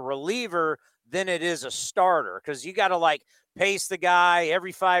as a reliever than it is a starter, because you got to like pace the guy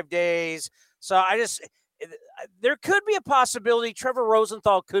every 5 days. So there could be a possibility Trevor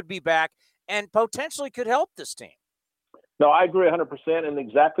Rosenthal could be back and potentially could help this team. No, I agree 100% and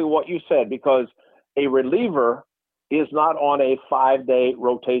exactly what you said, because a reliever is not on a 5-day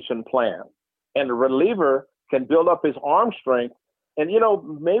rotation plan. And a reliever can build up his arm strength. And, you know,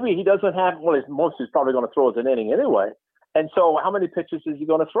 maybe he doesn't have, most he's probably going to throw as an inning anyway. And so how many pitches is he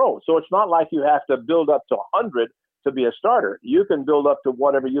going to throw? So it's not like you have to build up to 100 to be a starter. You can build up to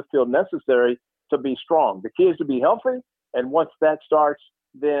whatever you feel necessary to be strong. The key is to be healthy. And once that starts,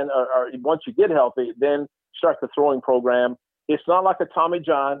 then, or once you get healthy, then start the throwing program. It's not like a Tommy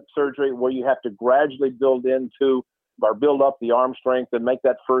John surgery where you have to gradually build up the arm strength and make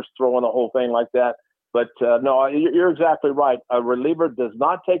that first throw and the whole thing like that. But no, you're exactly right. A reliever does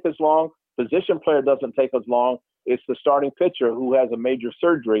not take as long. Position player doesn't take as long. It's the starting pitcher who has a major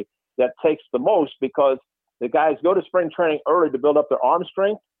surgery that takes the most, because the guys go to spring training early to build up their arm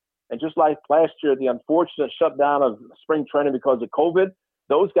strength. And just like last year, the unfortunate shutdown of spring training because of COVID,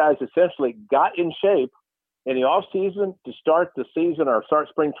 those guys essentially got in shape in the off season to start the season or start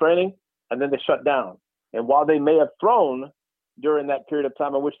spring training, and then they shut down. And while they may have thrown during that period of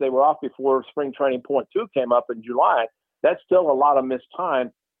time in which they were off before spring training point 2 came up in July, that's still a lot of missed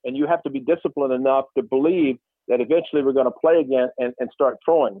time. And you have to be disciplined enough to believe that eventually we're going to play again and start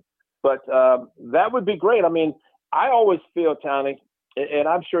throwing. But that would be great. I mean, I always feel, Tony, and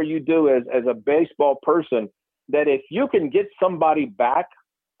I'm sure you do as a baseball person, that if you can get somebody back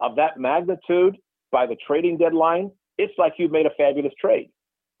of that magnitude by the trading deadline, it's like you've made a fabulous trade.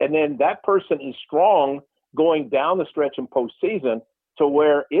 And then that person is strong going down the stretch in postseason, to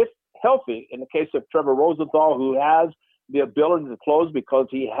where, if healthy, in the case of Trevor Rosenthal, who has the ability to close because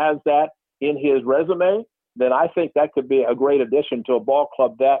he has that in his resume, then I think that could be a great addition to a ball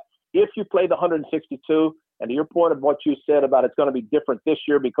club that, if you play the 162, and to your point of what you said about it's going to be different this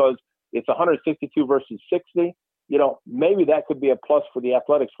year because it's 162 versus 60, maybe that could be a plus for the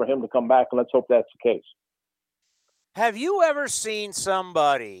Athletics for him to come back, and let's hope that's the case. Have you ever seen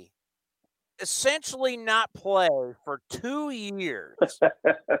somebody essentially not play for 2 years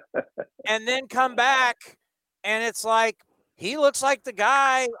and then come back and it's like he looks like the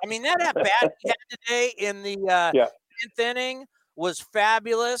guy? I mean, that at bat he had today in the 10th inning was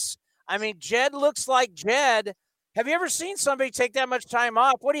fabulous. I mean, Jed looks like Jed. Have you ever seen somebody take that much time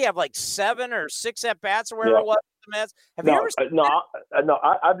off? What do you have, like 7 or 6 at bats or whatever it was? The Mets? Have you ever seen that?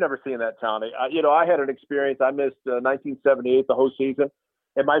 I've never seen that, Tony. I had an experience. I missed 1978, the whole season.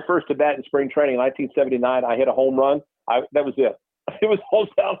 And my first at bat in spring training, 1979, I hit a home run. That was it. It was all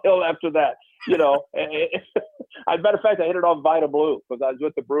downhill after that. As a matter of fact, I hit it off Vida Blue because I was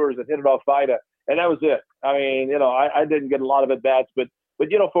with the Brewers and hit it off Vida, and that was it. I mean, I didn't get a lot of at bats, but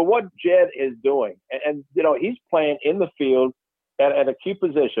for what Jed is doing, and he's playing in the field at a key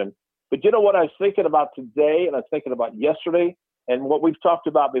position. But what I was thinking about today, and I was thinking about yesterday, and what we've talked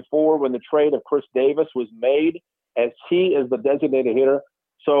about before when the trade of Chris Davis was made, as he is the designated hitter.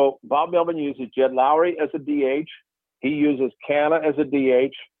 So Bob Melvin uses Jed Lowry as a DH. He uses Canna as a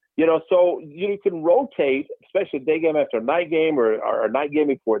DH. So you can rotate, especially day game after a night game or a night game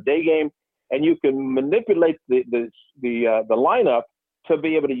before a day game, and you can manipulate the lineup to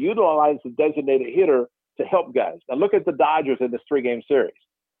be able to utilize the designated hitter to help guys. Now look at the Dodgers in this 3-game series.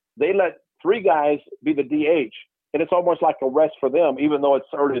 They let 3 guys be the DH, and it's almost like a rest for them, even though it's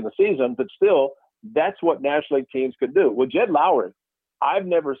early in the season. But still, that's what National League teams could do. With Jed Lowry, I've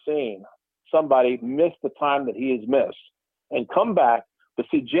never seen somebody miss the time that he has missed and come back. But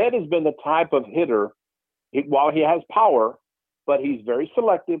see, Jed has been the type of hitter, while he has power, but he's very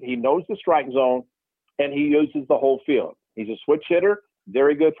selective. He knows the strike zone, and he uses the whole field. He's a switch hitter,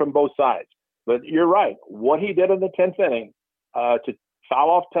 very good from both sides. But you're right. What he did in the 10th inning to foul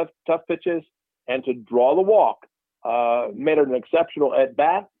off tough pitches and to draw the walk made it an exceptional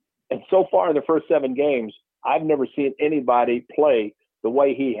at-bat. And so far in the first 7 games, I've never seen anybody play the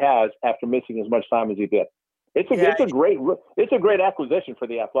way he has after missing as much time as he did. It's a great acquisition for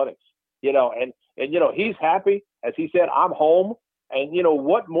the Athletics, and he's happy. As he said, I'm home. And,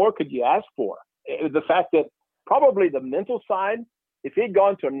 what more could you ask for? The fact that probably the mental side, if he'd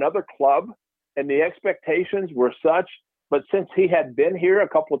gone to another club and the expectations were such, but since he had been here a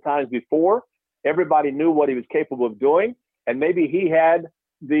couple of times before, everybody knew what he was capable of doing. And maybe he had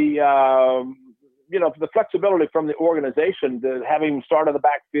the flexibility from the organization to have him start in the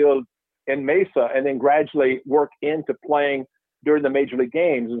backfield in Mesa and then gradually work into playing during the major league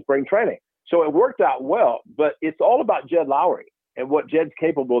games in spring training. So it worked out well, but it's all about Jed Lowry and what Jed's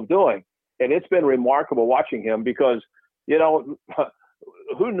capable of doing. And it's been remarkable watching him because,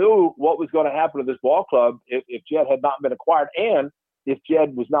 who knew what was going to happen to this ball club if Jed had not been acquired and if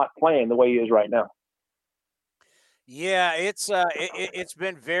Jed was not playing the way he is right now. Yeah, it's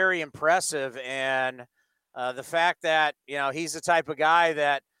been very impressive. And the fact that, he's the type of guy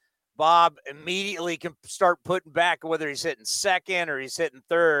that Bob immediately can start putting back, whether he's hitting second or he's hitting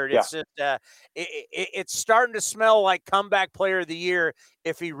third. It's just it's starting to smell like comeback player of the year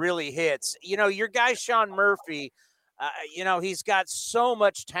if he really hits. Your guy Sean Murphy, He's got so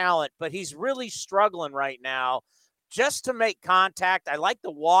much talent, but he's really struggling right now just to make contact. I like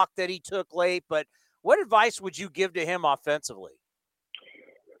the walk that he took late, but what advice would you give to him offensively?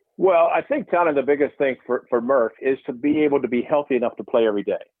 Well, I think, Tony, the biggest thing for Murph is to be able to be healthy enough to play every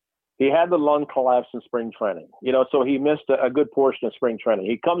day. He had the lung collapse in spring training, so he missed a good portion of spring training.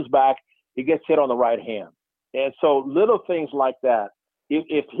 He comes back, he gets hit on the right hand. And so little things like that,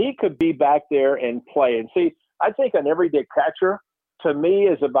 if he could be back there and play, and see, I think an everyday catcher to me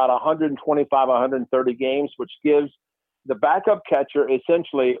is about 125, 130 games, which gives the backup catcher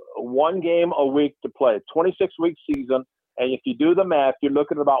essentially one game a week to play, 26-week season. And if you do the math, you're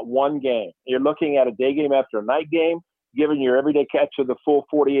looking at about one game. You're looking at a day game after a night game, giving your everyday catcher the full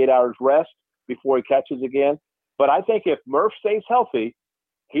 48 hours rest before he catches again. But I think if Murph stays healthy,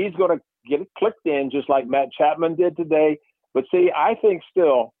 he's going to get it clicked in just like Matt Chapman did today. But see, I think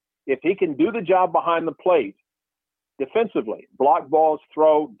still, if he can do the job behind the plate defensively, block balls,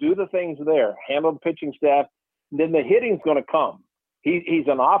 throw, do the things there, handle the pitching staff, then the hitting's going to come. He's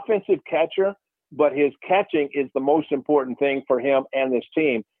an offensive catcher, but his catching is the most important thing for him and this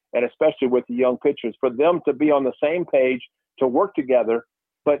team, and especially with the young pitchers, for them to be on the same page, to work together.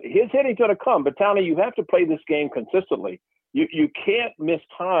 But his hitting's going to come. But, Tony, you have to play this game consistently. You can't miss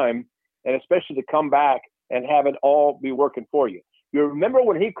time, and especially to come back and have it all be working for you. You remember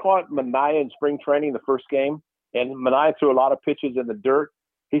when he caught Manaea in spring training the first game, and Manaea threw a lot of pitches in the dirt?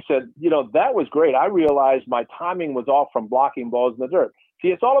 He said, that was great. I realized my timing was off from blocking balls in the dirt. See,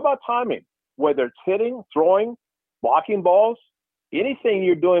 it's all about timing, whether it's hitting, throwing, blocking balls, anything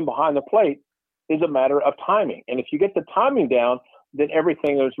you're doing behind the plate is a matter of timing. And if you get the timing down, then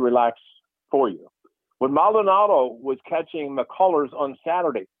everything is relaxed for you. When Maldonado was catching McCullers on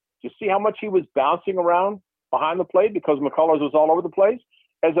Saturday, you see how much he was bouncing around behind the plate because McCullers was all over the place?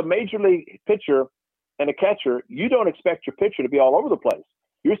 As a major league pitcher and a catcher, you don't expect your pitcher to be all over the place.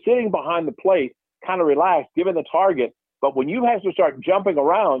 You're sitting behind the plate, kind of relaxed, giving the target. But when you have to start jumping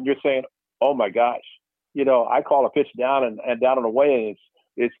around, you're saying, oh, my gosh, I call a pitch down and down and away, and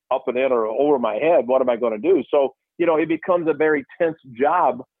it's up and in or over my head. What am I going to do? So, it becomes a very tense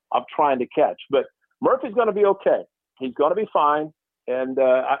job of trying to catch. But Murphy's going to be okay. He's going to be fine. And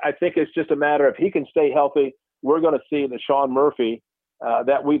I think it's just a matter of he can stay healthy. We're going to see the Sean Murphy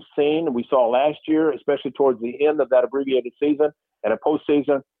that we've seen and we saw last year, especially towards the end of that abbreviated season and a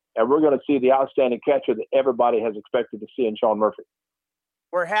postseason. And we're going to see the outstanding catcher that everybody has expected to see in Sean Murphy.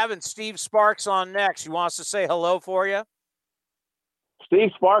 We're having Steve Sparks on next. He wants to say hello for you.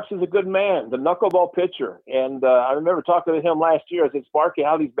 Steve Sparks is a good man, the knuckleball pitcher. And I remember talking to him last year. I said, Sparky,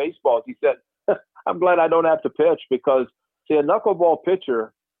 how are these baseballs? He said, I'm glad I don't have to pitch because, see, a knuckleball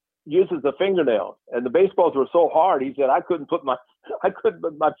pitcher uses the fingernails, and the baseballs were so hard. He said, I couldn't put my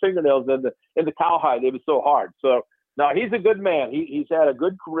fingernails in the cowhide. They were so hard. So, no, he's a good man. He's had a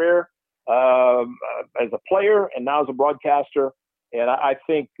good career as a player and now as a broadcaster. And I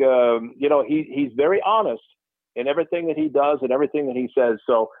think, he's very honest in everything that he does and everything that he says.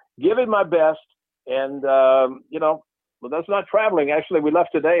 So give him my best. And, well, that's not traveling. Actually, we left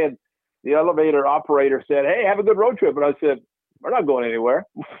today and the elevator operator said, hey, have a good road trip. And I said, we're not going anywhere.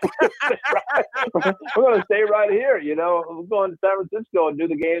 We're going to stay right here. We're going to San Francisco and do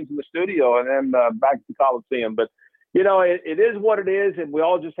the games in the studio and then back to the Coliseum. But, it is what it is. And we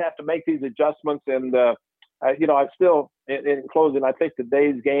all just have to make these adjustments. And, I still, in closing, I think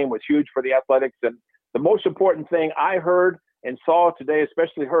today's game was huge for the Athletics. And the most important thing I heard and saw today,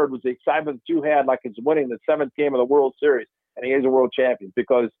 especially heard, was the excitement that you had, like it's winning the 7th game of the World Series, and he is a world champion,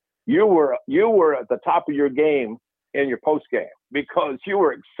 because you were at the top of your game in your post game because you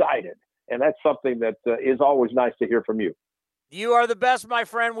were excited, and that's something that is always nice to hear from you. You are the best, my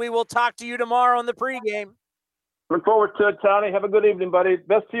friend. We will talk to you tomorrow on the pregame. Look forward to it, Tony. Have a good evening, buddy.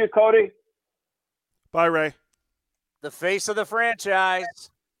 Best to you, Cody. Bye, Ray. The face of the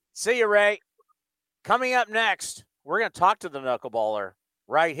franchise. See you, Ray. Coming up next, we're going to talk to the knuckleballer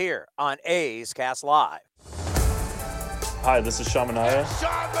right here on A's Cast Live. Hi, this is Sean Manaea. Sean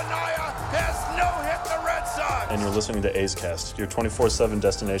Manaea has no-hit the Red Sox. And you're listening to A's Cast, your 24/7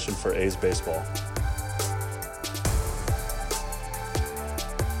 destination for A's baseball.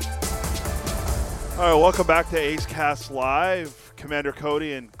 All right, welcome back to A's Cast Live. Commander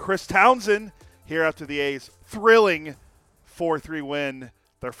Cody and Chris Townsend here after the A's thrilling 4-3 win,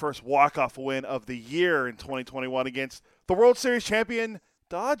 their first walk-off win of the year in 2021 against the World Series champion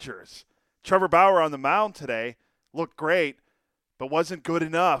Dodgers. Trevor Bauer on the mound today looked great, but wasn't good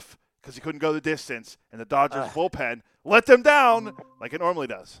enough because he couldn't go the distance, and the Dodgers bullpen let them down like it normally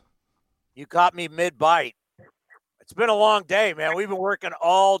does. You caught me mid-bite. It's been a long day, man. We've been working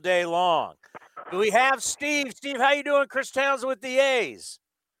all day long. We have Steve. Steve, how you doing? Chris Townsend with the A's.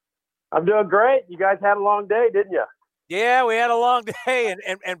 I'm doing great. You guys had a long day, didn't you? Yeah, we had a long day,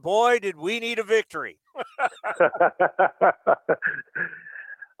 and boy, did we need a victory.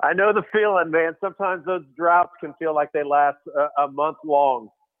 I know the feeling, man. Sometimes those droughts can feel like they last a month long.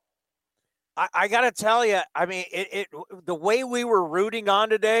 I got to tell you, I mean, the way we were rooting on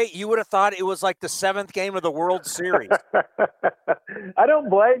today, you would have thought it was like the 7th game of the World Series. I don't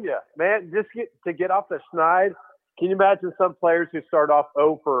blame you, man. Just to get off the schneid. Can you imagine some players who start off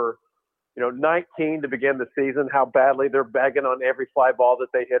 0 for 19 to begin the season, how badly they're begging on every fly ball that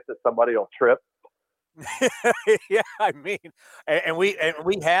they hit that somebody will trip? Yeah, I mean, and we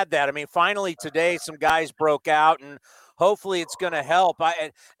had that. I mean, finally today, some guys broke out, and hopefully it's going to help.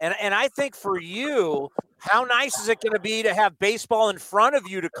 And I think for you, how nice is it going to be to have baseball in front of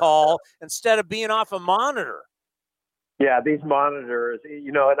you to call instead of being off a monitor? Yeah, these monitors,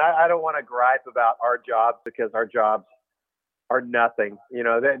 and I don't want to gripe about our jobs because our jobs are nothing.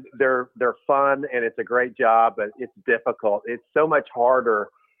 They're fun and it's a great job, but it's difficult. It's so much harder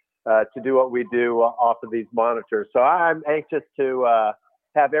to do what we do off of these monitors. So I'm anxious to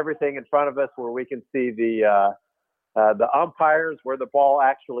have everything in front of us where we can see the umpires, where the ball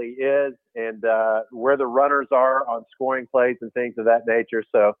actually is, and where the runners are on scoring plays and things of that nature.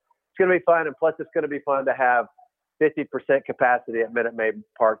 So it's going to be fun, and plus it's going to be fun to have 50% capacity at Minute Maid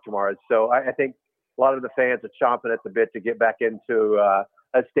Park tomorrow. So I think a lot of the fans are chomping at the bit to get back into a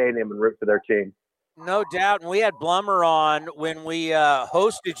stadium and root for their team. No doubt. And we had Blummer on when we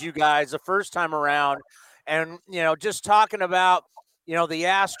hosted you guys the first time around. And, just talking about, the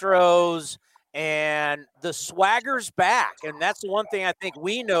Astros and the swagger's back. And that's the one thing I think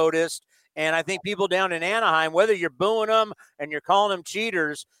we noticed. And I think people down in Anaheim, whether you're booing them and you're calling them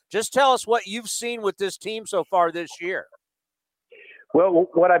cheaters, just tell us what you've seen with this team so far this year. Well,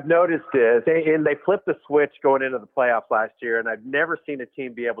 what I've noticed is, and they flipped the switch going into the playoffs last year, and I've never seen a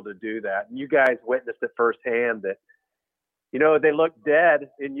team be able to do that. And you guys witnessed it firsthand that, they looked dead,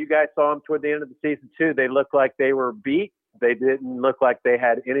 and you guys saw them toward the end of the season too. They looked like they were beat. They didn't look like they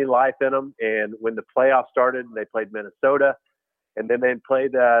had any life in them. And when the playoffs started, and they played Minnesota, and then they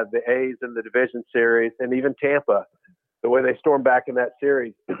played the A's in the division series, and even Tampa, the way they stormed back in that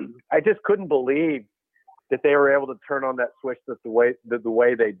series, I just couldn't believe that they were able to turn on that switch the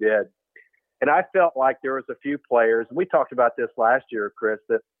way they did. And I felt like there was a few players, and we talked about this last year, Chris,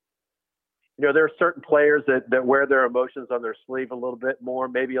 that, there are certain players that wear their emotions on their sleeve a little bit more,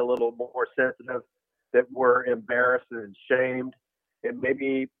 maybe a little more sensitive, that were embarrassed and shamed, and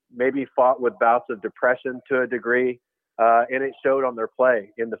maybe fought with bouts of depression to a degree, and it showed on their play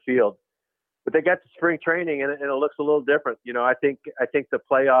in the field. But they got to spring training, and it looks a little different. I think the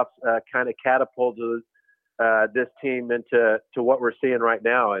playoffs kind of catapulted this team into what we're seeing right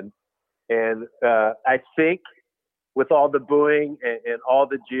now, and I think with all the booing and all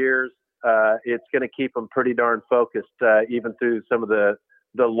the jeers, it's going to keep them pretty darn focused even through some of the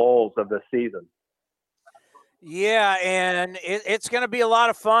lulls of the season. Yeah, and it's going to be a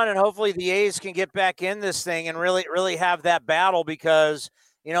lot of fun, and hopefully the A's can get back in this thing and really have that battle because,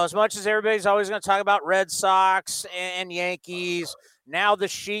 as much as everybody's always going to talk about Red Sox and Yankees, now the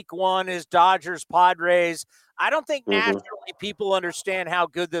chic one is Dodgers, Padres. I don't think nationally people understand how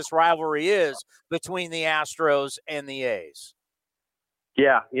good this rivalry is between the Astros and the A's.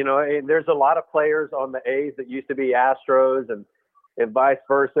 Yeah, and there's a lot of players on the A's that used to be Astros and vice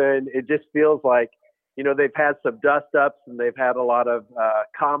versa, and it just feels like, they've had some dust-ups and they've had a lot of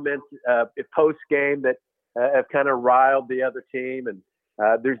comments post-game that have kind of riled the other team, and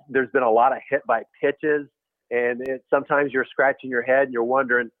there's been a lot of hit-by pitches, and sometimes you're scratching your head and you're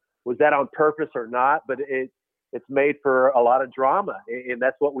wondering, was that on purpose or not? But it's made for a lot of drama, and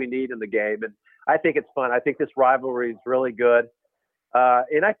that's what we need in the game. And I think it's fun. I think this rivalry is really good.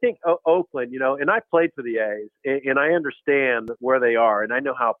 And I think Oakland, and I played for the A's, and I understand where they are, and I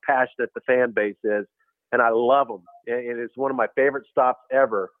know how passionate the fan base is, and I love them. And it's one of my favorite stops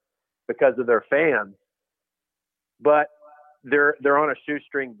ever because of their fans. But they're on a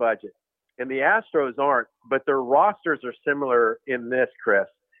shoestring budget, and the Astros aren't. But their rosters are similar in this, Chris,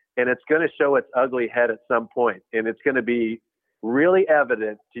 and it's going to show its ugly head at some point, and it's going to be really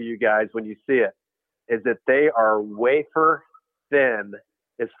evident to you guys when you see it, is that they are wafer thin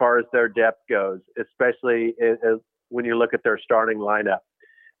as far as their depth goes, especially when you look at their starting lineup.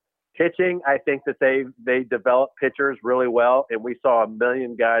 Pitching, I think that they develop pitchers really well, and we saw a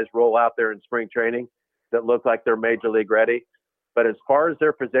million guys roll out there in spring training that look like they're major league ready. But as far as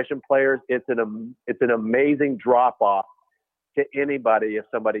their position players, it's an amazing drop off to anybody if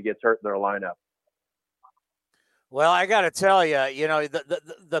somebody gets hurt in their lineup. Well, I got to tell you,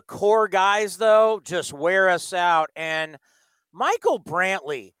 the core guys, though, just wear us out. And Michael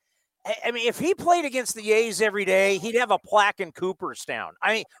Brantley, I mean, if he played against the A's every day, he'd have a plaque in Cooperstown.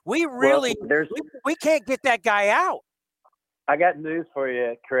 I mean, we can't get that guy out. I got news for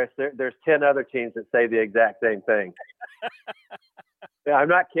you, Chris. There's 10 other teams that say the exact same thing. Yeah, I'm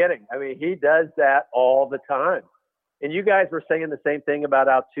not kidding. I mean, he does that all the time. And you guys were saying the same thing about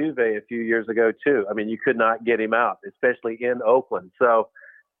Altuve a few years ago, too. I mean, you could not get him out, especially in Oakland. So,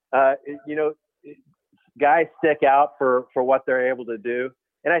 guys stick out for what they're able to do.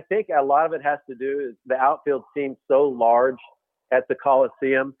 And I think a lot of it has to do is the outfield seems so large at the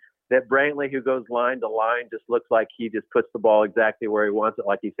Coliseum that Brantley, who goes line to line, just looks like he just puts the ball exactly where he wants it,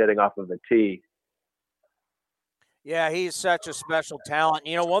 like he's hitting off of a tee. Yeah, he's such a special talent.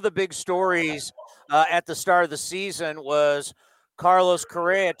 One of the big stories at the start of the season was Carlos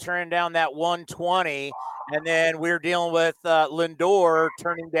Correa turning down that 120, and then we're dealing with Lindor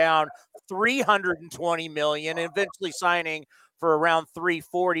turning down $320 million and eventually signing for around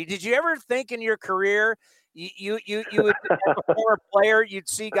 $340. Did you ever think in your career you would, as a former player, you'd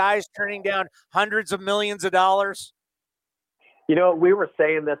see guys turning down hundreds of millions of dollars? We were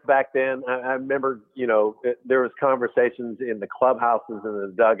saying this back then. I remember, there was conversations in the clubhouses and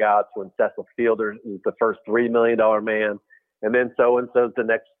the dugouts when Cecil Fielder was the first $3 million man, and then so-and-so's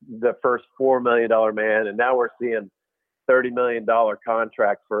the first $4 million man, and now we're seeing $30 million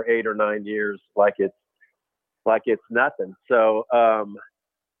contracts for 8 or 9 years, like it's nothing. So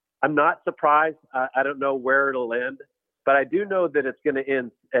I'm not surprised. I don't know where it'll end, but I do know that it's going to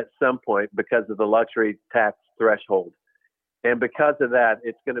end at some point because of the luxury tax threshold. And because of that,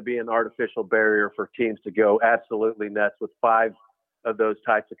 it's going to be an artificial barrier for teams to go absolutely nuts with 5 of those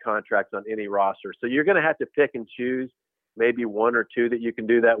types of contracts on any roster. So you're going to have to pick and choose maybe 1 or 2 that you can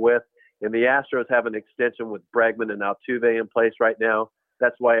do that with. And the Astros have an extension with Bregman and Altuve in place right now.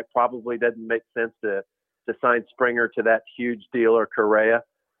 That's why it probably doesn't make sense to sign Springer to that huge deal or Correa.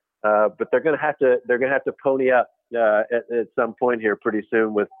 But they're going to have to pony up at some point here pretty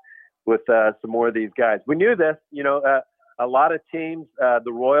soon with some more of these guys. We knew this, a lot of teams,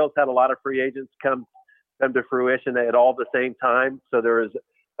 the Royals had a lot of free agents come to fruition at all the same time. So there was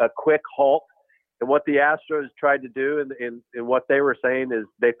a quick halt. And what the Astros tried to do and what they were saying is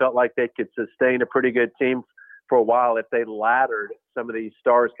they felt like they could sustain a pretty good team for a while if they laddered some of these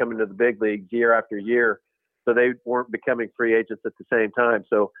stars coming to the big leagues year after year, so they weren't becoming free agents at the same time.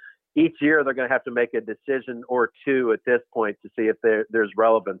 So each year they're going to have to make a decision or 2 at this point to see if there's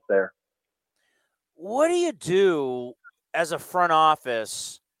relevance there. What do you do as a front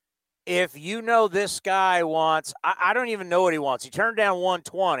office if this guy wants – I don't even know what he wants. He turned down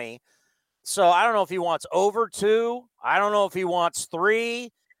 120, so I don't know if he wants over 2. I don't know if he wants 3.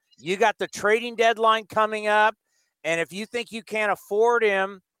 You got the trading deadline coming up, and if you think you can't afford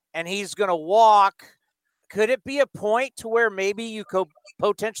him and he's going to walk, could it be a point to where maybe you could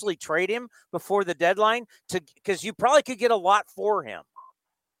potentially trade him before the deadline because you probably could get a lot for him?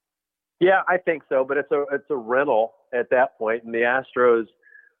 Yeah, I think so, but it's a rental at that point, and the Astros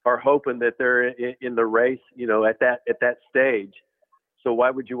are hoping that they're in the race, at that stage. So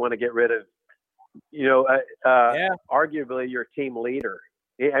why would you want to get rid of, arguably your team leader?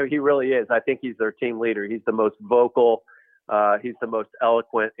 He really is. I think he's their team leader. He's the most vocal. He's the most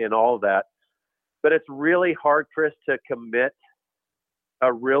eloquent in all of that. But it's really hard, Chris, to commit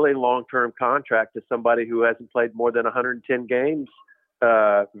a really long-term contract to somebody who hasn't played more than 110 games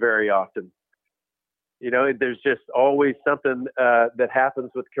very often. There's just always something that happens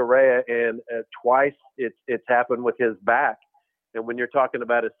with Correa, and twice it's happened with his back. And when you're talking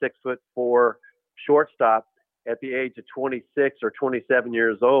about a 6'4" shortstop at the age of 26 or 27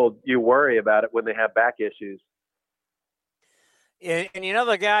 years old, you worry about it when they have back issues. And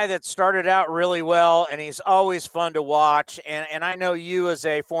the guy that started out really well, and he's always fun to watch, and I know you as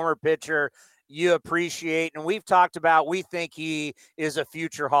a former pitcher, you appreciate, and we've talked about, we think he is a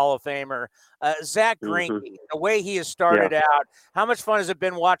future Hall of Famer. Zack Greinke, the way he has started out, how much fun has it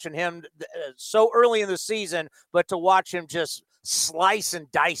been watching him so early in the season, but to watch him just slice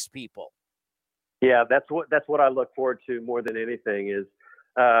and dice people? Yeah, that's what I look forward to more than anything is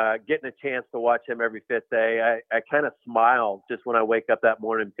getting a chance to watch him every 5th day. I kind of smile just when I wake up that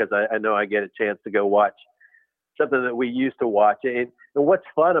morning because I know I get a chance to go watch something that we used to watch. And what's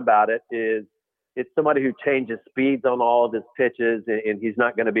fun about it is it's somebody who changes speeds on all of his pitches, and he's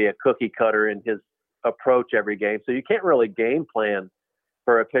not going to be a cookie cutter in his approach every game. So you can't really game plan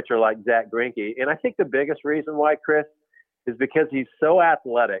for a pitcher like Zack Greinke. And I think the biggest reason why, Chris, is because he's so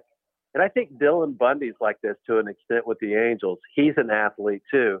athletic. And I think Dylan Bundy's like this to an extent with the Angels. He's an athlete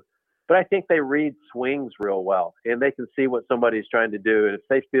too. But I think they read swings real well, and they can see what somebody's trying to do. And if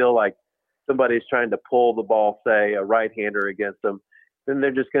they feel like somebody's trying to pull the ball, say a right-hander against them, then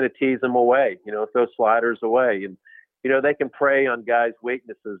they're just going to tease them away, throw sliders away. And, they can prey on guys'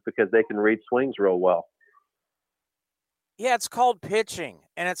 weaknesses because they can read swings real well. Yeah, it's called pitching.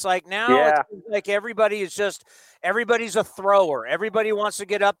 And it's like now it's like everybody's a thrower. Everybody wants to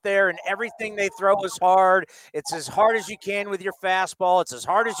get up there, and everything they throw is hard. It's as hard as you can with your fastball. It's as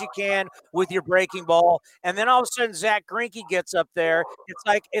hard as you can with your breaking ball. And then all of a sudden Zach Greinke gets up there.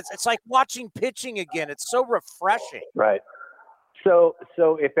 It's like watching pitching again. It's so refreshing. Right. So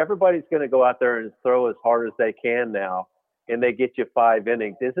if everybody's going to go out there and throw as hard as they can now, and they get you 5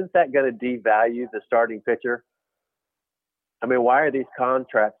 innings, isn't that going to devalue the starting pitcher? I mean, why are these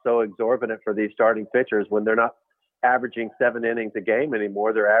contracts so exorbitant for these starting pitchers when they're not averaging 7 innings a game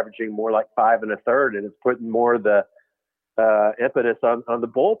anymore? They're averaging more like 5 1/3, and it's putting more of the impetus on the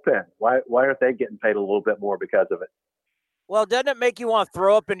bullpen. Why aren't they getting paid a little bit more because of it? Well, doesn't it make you want to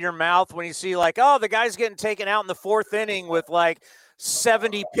throw up in your mouth when you see like, oh, the guy's getting taken out in the 4th inning with like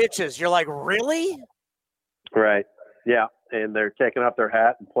 70 pitches? You're like, really? Right. Yeah. And they're taking off their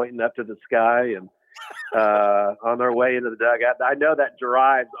hat and pointing up to the sky and on their way into the dugout. I know that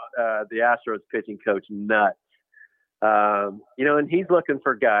drives the Astros pitching coach nuts. And he's looking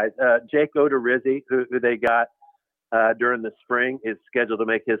for guys. Jake Odorizzi, who they got during the spring, is scheduled to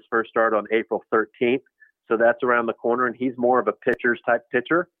make his first start on April 13th. So that's around the corner, and he's more of a pitcher's type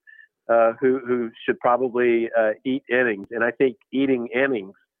pitcher who should probably eat innings. And I think eating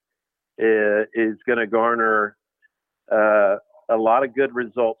innings is going to garner a lot of good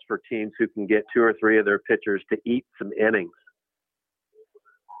results for teams who can get 2 or 3 of their pitchers to eat some innings.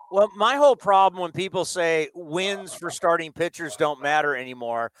 Well, my whole problem when people say wins for starting pitchers don't matter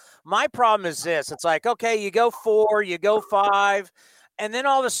anymore, my problem is this. It's like, okay, you go 4, you go 5, and then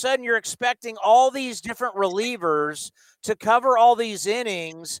all of a sudden you're expecting all these different relievers to cover all these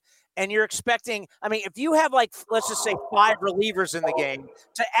innings, and you're expecting, I mean, if you have like, let's just say 5 relievers in the game,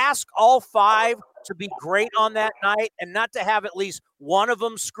 to ask all 5 to be great on that night and not to have at least one of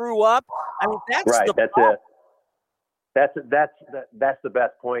them screw up, I mean, that's right. The that's problem. it. That's the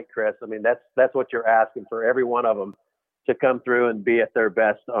best point, Chris. I mean, that's what you're asking for every one of them to come through and be at their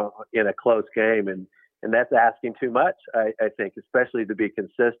best in a close game. And that's asking too much, I think, especially to be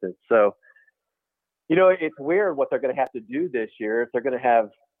consistent. So, it's weird what they're going to have to do this year. If they're going to have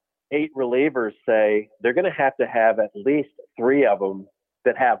 8 relievers, say, they're going to have at least 3 of them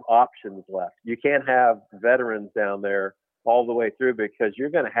that have options left. You can't have veterans down there all the way through because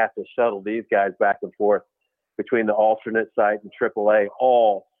you're going to have to shuttle these guys back and forth between the alternate site and AAA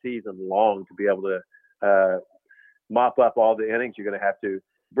all season long to be able to mop up all the innings you're going to have to.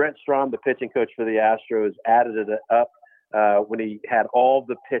 Brent Strom, the pitching coach for the Astros, added it up when he had all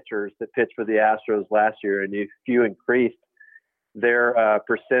the pitchers that pitched for the Astros last year, and if you increased their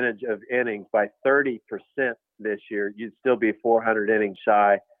percentage of innings by 30% this year, you'd still be 400 innings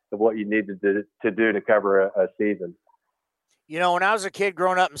shy of what you needed to do to cover a season. When I was a kid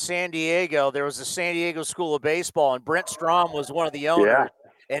growing up in San Diego, there was the San Diego School of Baseball, and Brent Strom was one of the owners,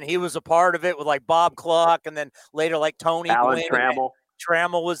 and he was a part of it with like Bob Cluck, and then later like Tony Alan Trammell.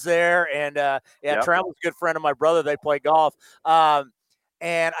 Trammell was there, and Trammell was a good friend of my brother. They play golf.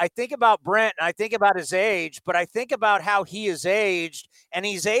 And I think about Brent, and I think about his age, but I think about how he is aged, and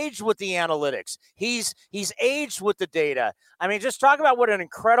he's aged with the analytics. He's aged with the data. I mean, just talk about what an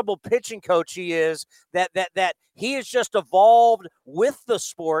incredible pitching coach he is, that he has just evolved with the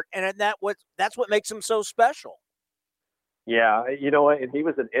sport, and that's what makes him so special. Yeah, and he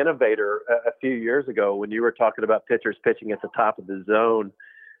was an innovator a few years ago when you were talking about pitchers pitching at the top of the zone.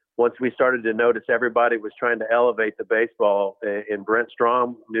 Once we started to notice everybody was trying to elevate the baseball, and Brent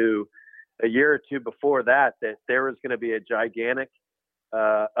Strom knew a year or 2 before that there was going to be a gigantic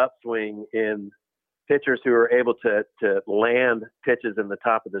upswing in pitchers who are able to land pitches in the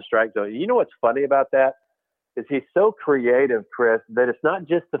top of the strike zone. You know what's funny about that is he's so creative, Chris, that it's not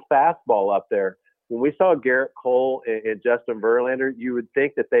just the fastball up there. When we saw Garrett Cole and Justin Verlander, you would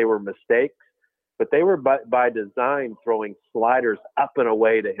think that they were mistakes, but they were by design throwing sliders up and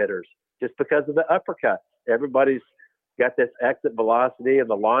away to hitters just because of the uppercuts. Everybody's got this exit velocity and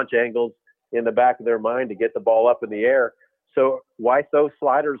the launch angles in the back of their mind to get the ball up in the air. So why throw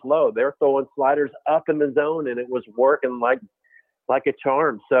sliders low? They're throwing sliders up in the zone, and it was working like a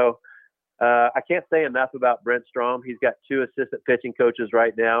charm. So I can't say enough about Brent Strom. He's got 2 assistant pitching coaches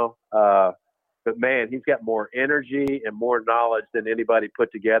right now. But, man, he's got more energy and more knowledge than anybody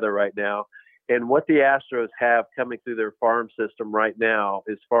put together right now. And what the Astros have coming through their farm system right now,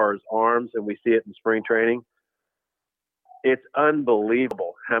 as far as arms, and we see it in spring training, it's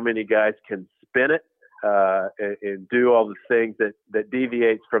unbelievable how many guys can spin it and do all the things that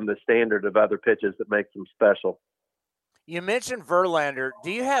deviates from the standard of other pitches that makes them special. You mentioned Verlander.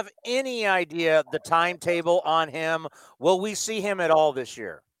 Do you have any idea the timetable on him? Will we see him at all this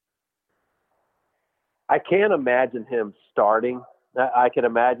year? I can't imagine him starting. I can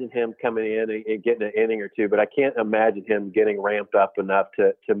imagine him coming in and getting an inning or two, but I can't imagine him getting ramped up enough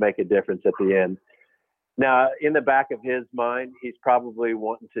to make a difference at the end. Now, in the back of his mind, he's probably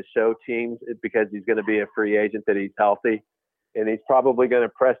wanting to show teams because he's going to be a free agent that he's healthy, and he's probably going to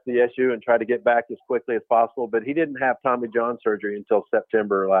press the issue and try to get back as quickly as possible. But he didn't have Tommy John surgery until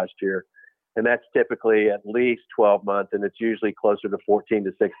September last year, and that's typically at least 12 months, and it's usually closer to 14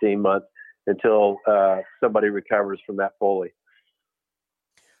 to 16 months until somebody recovers from that fully.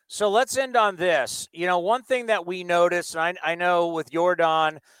 So let's end on this. You know, one thing that we noticed, and I know with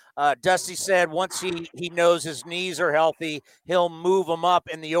Yordan, Dusty said once he knows his knees are healthy, he'll move them up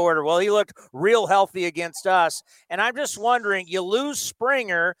in the order. Well, he looked real healthy against us. And I'm just wondering, you lose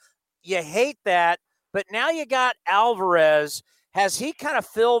Springer, you hate that, but now you got Alvarez. Has he kind of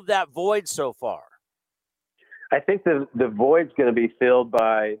filled that void so far? I think the void's going to be filled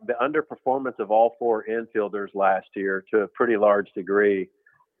by the underperformance of all four infielders last year to a pretty large degree.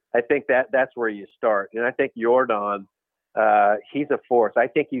 I think that's where you start. And I think Yordan, he's a force. I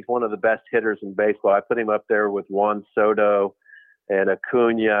think he's one of the best hitters in baseball. I put him up there with Juan Soto and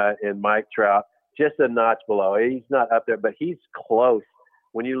Acuna and Mike Trout, just a notch below. He's not up there, but he's close.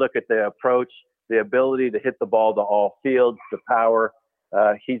 When you look at the approach, the ability to hit the ball to all fields, the power,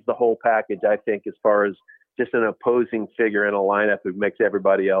 he's the whole package, I think, as far as just an opposing figure in a lineup who makes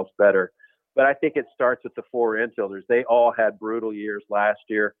everybody else better. But I think it starts with the four infielders. They all had brutal years last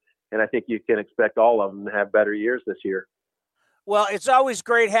year, and I think you can expect all of them to have better years this year. Well, it's always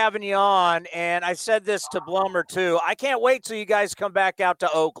great having you on, and I said this to Blummer too. I can't wait till you guys come back out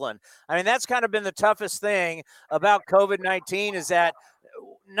to Oakland. I mean, that's kind of been the toughest thing about COVID-19 is that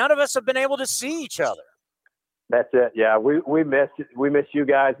none of us have been able to see each other. That's it. Yeah, we miss you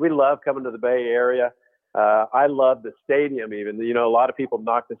guys. We love coming to the Bay Area. I love the stadium even. You know, a lot of people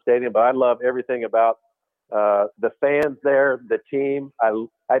knock the stadium, but I love everything about the fans there, the team.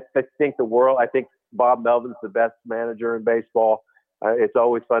 I think the world, I think Bob Melvin's the best manager in baseball. It's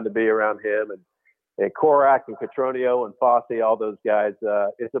always fun to be around him. And Korak and Catronio and Fosse, all those guys,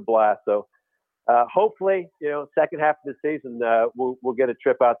 it's a blast. So hopefully, you know, second half of the season, we'll get a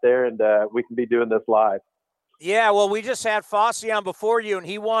trip out there and we can be doing this live. Yeah, well, we just had Fosse on before you, and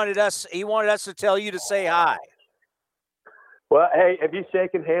he wanted us to tell you to say hi. Well, hey, have you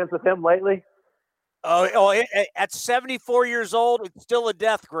shaken hands with him lately? At 74 years old, it's still a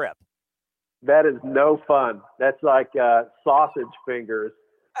death grip. That is no fun. That's like sausage fingers.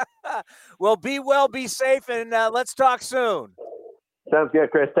 Well, be well, be safe, and let's talk soon. Sounds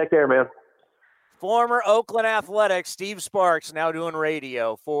good, Chris. Take care, man. Former Oakland Athletics, Steve Sparks, now doing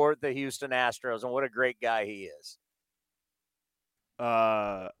radio for the Houston Astros, and what a great guy he is.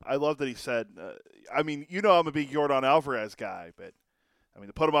 I love that he said, I mean, you know I'm a big Yordan Alvarez guy, but, I mean,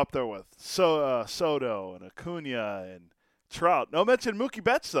 to put him up there with Soto and Acuna and Trout. No mention Mookie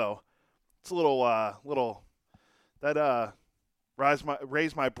Betts, though. It's a little that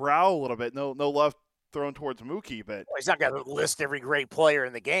raised my brow a little bit. No love thrown towards Mookie, but he's not going to list every great player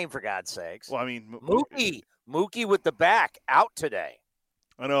in the game, for God's sakes. Well, I mean, Mookie with the back out today.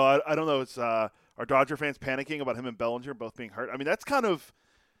 I know. I don't know. It's are Dodger fans panicking about him and Bellinger both being hurt? I mean, that's kind of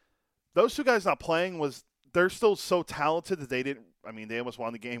those two guys not playing they're still so talented that they didn't. I mean, they almost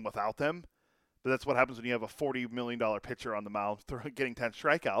won the game without them. But that's what happens when you have a $40 million pitcher on the mound getting 10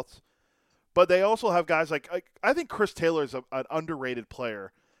 strikeouts. But they also have guys like I think Chris Taylor is an underrated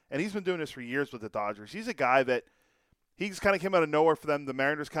player. And he's been doing this for years with the Dodgers. He's a guy that he just kind of came out of nowhere for them. The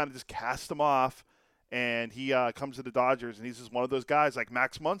Mariners kind of just cast him off, and he comes to the Dodgers, and he's just one of those guys like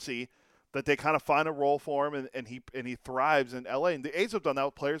Max Muncy that they kind of find a role for him, and he thrives in L.A. And the A's have done that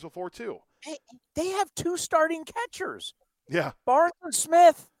with players before too. They have two starting catchers. Yeah, Barnes and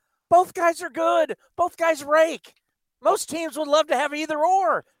Smith. Both guys are good. Both guys rake. Most teams would love to have either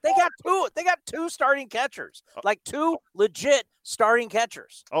or. They got two starting catchers, like two legit starting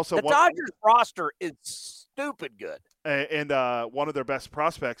catchers. Also, the Dodgers roster is stupid good. And one of their best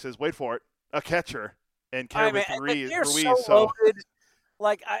prospects is, wait for it, a catcher, and Kevin Ruiz. They're so loaded.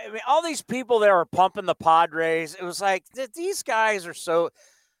 Like, I mean, all these people that are pumping the Padres, it was like these guys are so.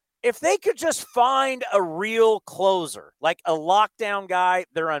 If they could just find a real closer, like a lockdown guy,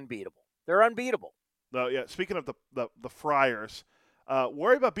 they're unbeatable. They're unbeatable. No, yeah. Speaking of the Friars,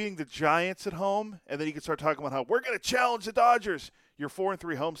 worry about beating the Giants at home, and then you can start talking about how we're going to challenge the Dodgers. Your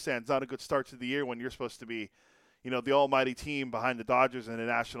 4-3 homestand is not a good start to the year when you're supposed to be, the almighty team behind the Dodgers in the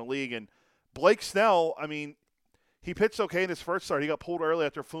National League. And Blake Snell, I mean, he pitched okay in his first start. He got pulled early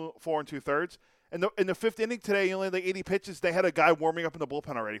after 4 2/3. And in the 5th inning today, he only had like 80 pitches. They had a guy warming up in the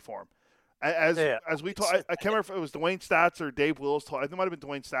bullpen already for him. As we talked, I can't remember if it was Dwayne Stats or Dave Wills told. I think it might have been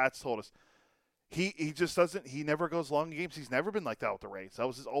Dwayne Stats told us. He just doesn't. He never goes long in games. He's never been like that with the Rays. That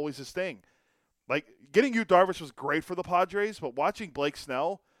was always his thing. Like getting Yu Darvish was great for the Padres, but watching Blake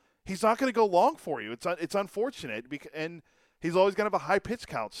Snell, he's not going to go long for you. It's unfortunate, and he's always going to have a high pitch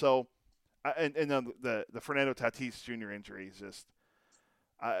count. So, and then the Fernando Tatis Jr. injury is just.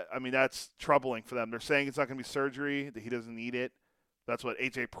 I mean, that's troubling for them. They're saying it's not going to be surgery, that he doesn't need it. That's what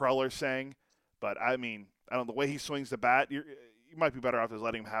A.J. Preller's saying. But, I mean, I don't know, the way he swings the bat, you might be better off just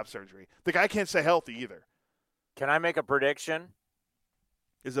letting him have surgery. The guy can't stay healthy either. Can I make a prediction?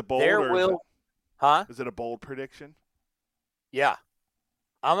 Is it bold? Is it a bold prediction? Yeah.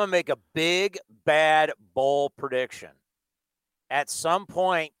 I'm going to make a big, bad, bold prediction. At some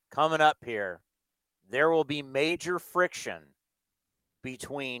point coming up here, there will be major friction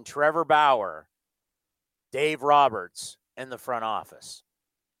between Trevor Bauer, Dave Roberts, and the front office.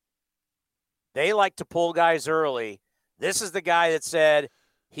 They like to pull guys early. This is the guy that said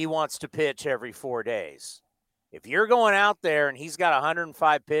he wants to pitch every 4 days. If you're going out there and he's got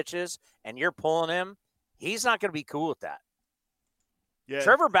 105 pitches and you're pulling him, he's not going to be cool with that. Yeah.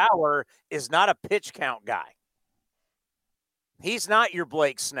 Trevor Bauer is not a pitch count guy. He's not your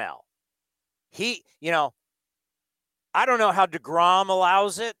Blake Snell. I don't know how DeGrom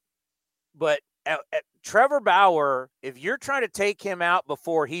allows it, but Trevor Bauer, if you're trying to take him out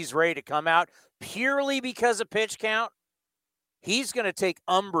before he's ready to come out purely because of pitch count, he's going to take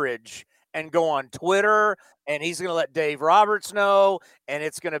umbrage and go on Twitter, and he's going to let Dave Roberts know, and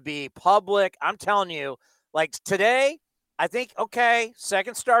it's going to be public. I'm telling you, like today, I think, okay,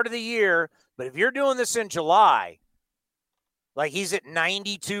 second start of the year, but if you're doing this in July, like he's at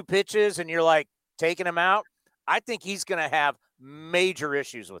 92 pitches and you're like taking him out, I think he's going to have major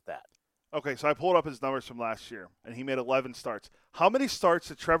issues with that. Okay, so I pulled up his numbers from last year, and he made 11 starts. How many starts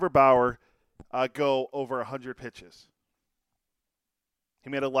did Trevor Bauer go over 100 pitches? He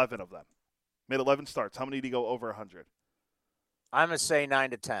made 11 of them. Made 11 starts. How many did he go over 100? I'm going to say 9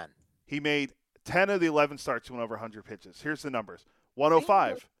 to 10. He made 10 of the 11 starts went over 100 pitches. Here's the numbers.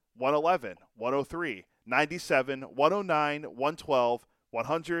 105, 111, 103, 97, 109, 112,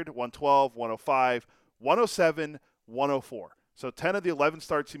 100, 112, 105, 107, 104. So 10 of the 11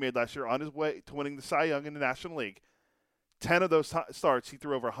 starts he made last year on his way to winning the Cy Young in the National League, 10 of those starts he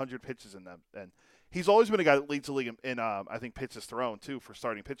threw over 100 pitches in them. And he's always been a guy that leads the league in I think, pitches thrown, too, for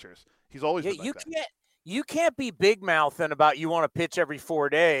starting pitchers. He's always been like that. You can't be big-mouthing about you want to pitch every 4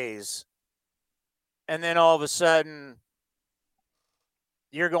 days, and then all of a sudden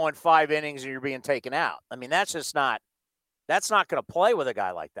you're going 5 innings and you're being taken out. I mean, that's not going to play with a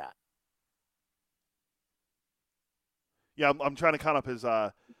guy like that. Yeah, I'm trying to count up his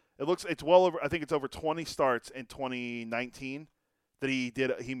it's well over, I think it's over 20 starts in 2019 that he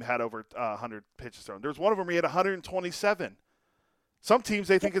had over 100 pitches thrown. There's one of them where he had 127. Some teams,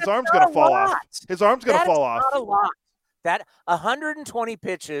 they think his arm's going to fall off. His arm's going to fall off. Not a lot. That 120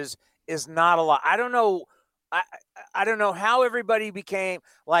 pitches is not a lot. I don't know. I don't know how everybody became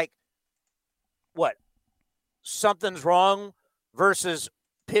like, what? Something's wrong versus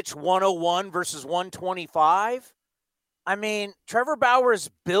pitch 101 versus 125. I mean, Trevor Bauer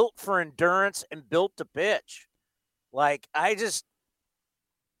is built for endurance and built to pitch. Like,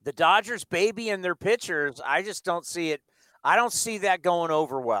 the Dodgers babying their pitchers, I just don't see it. I don't see that going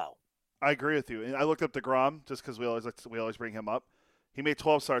over well. I agree with you. And I looked up DeGrom just because we always bring him up. He made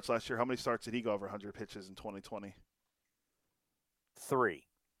 12 starts last year. How many starts did he go over 100 pitches in 2020? 3.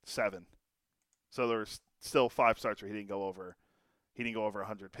 7. So there's still 5 starts where he didn't go over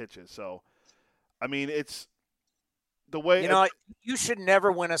 100 pitches. So, I mean, it's the way you should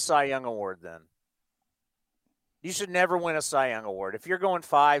never win a Cy Young award then. You should never win a Cy Young award. If you're going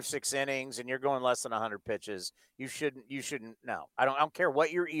 5-6 innings and you're going less than 100 pitches, you shouldn't. No, I don't care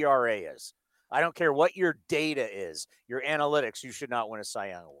what your ERA is. I don't care what your data is. Your analytics, you should not win a Cy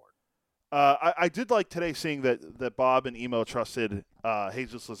Young award. I did like today seeing that Bob and Emo trusted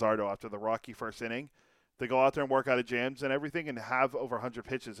Jesus Luzardo after the rocky first inning to go out there and work out of jams and everything and have over 100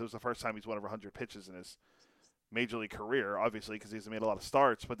 pitches. It was the first time he's won over 100 pitches in his major league career, obviously, because he's made a lot of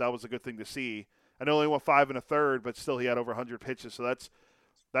starts, but that was a good thing to see. I know he only went 5 1/3, but still he had over 100 pitches, so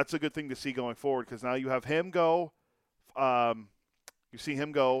that's a good thing to see going forward because now you have him go. You see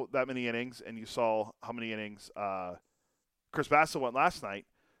him go that many innings, and you saw how many innings Chris Bassitt went last night.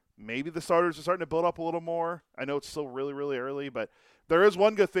 Maybe the starters are starting to build up a little more. I know it's still really, really early, but there is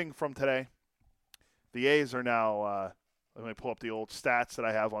one good thing from today. The A's are now let me pull up the old stats that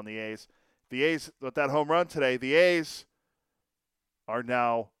I have on the A's. The A's, with that home run today, the A's are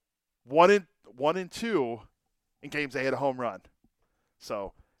now 1-2 in games they hit a home run.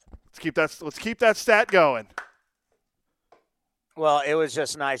 So let's keep that stat going. Well, it was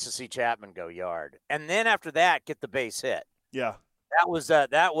just nice to see Chapman go yard, and then after that, get the base hit. Yeah, that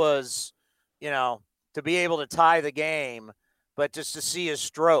was, to be able to tie the game, but just to see his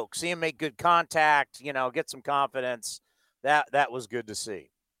stroke, see him make good contact, get some confidence. That was good to see.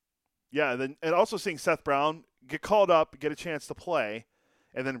 Yeah, and also seeing Seth Brown get called up, get a chance to play,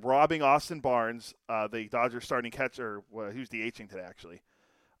 and then robbing Austin Barnes, the Dodgers starting catcher, he was DHing today actually.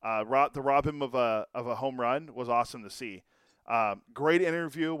 To rob him of a home run was awesome to see. Great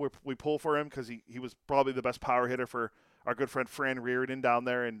interview we pull for him because he was probably the best power hitter for our good friend Fran Riordan down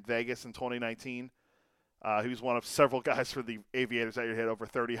there in Vegas in 2019. He was one of several guys for the Aviators that hit over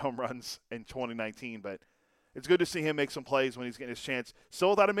 30 home runs in 2019, but it's good to see him make some plays when he's getting his chance. Still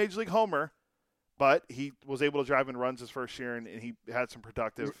without a Major League homer, but he was able to drive in runs his first year, and he had some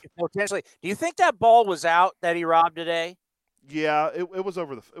productive. Potentially. Do you think that ball was out that he robbed today? Yeah, it was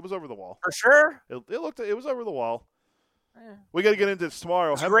over the wall. For sure? It was over the wall. Yeah. We got to get into this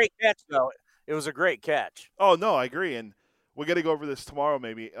tomorrow. It was a great catch, though. It was a great catch. Oh, no, I agree, and we got to go over this tomorrow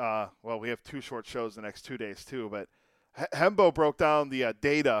maybe. We have 2 short shows the next 2 days too, but Hembo broke down the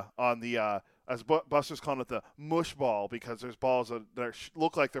data on the as Buster's calling it, the mush ball, because there's balls that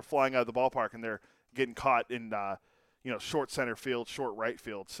look like they're flying out of the ballpark and they're getting caught in short center field, short right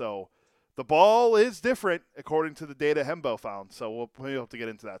field. So the ball is different according to the data Hembo found. So we'll have to get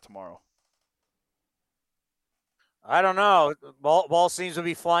into that tomorrow. I don't know. Ball seems to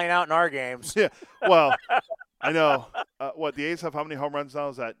be flying out in our games. Yeah. Well, I know. The A's have how many home runs now?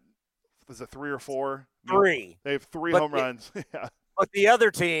 Is it 3 or 4? 3. They have 3 home runs. Yeah. But the other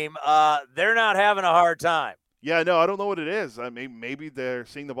team, they're not having a hard time. Yeah, no, I don't know what it is. I mean, maybe they're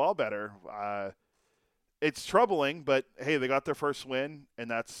seeing the ball better. It's troubling, but hey, they got their first win,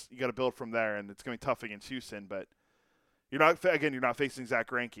 and you got to build from there. And it's going to be tough against Houston, but you're not facing Zach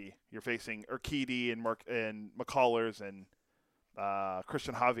Greinke. You're facing Urquidy and McCullers and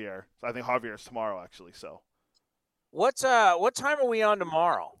Christian Javier. So I think Javier's tomorrow actually. So what time are we on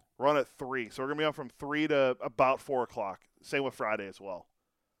tomorrow? We're on at 3, so we're gonna be on from 3 to about 4 o'clock. Same with Friday as well.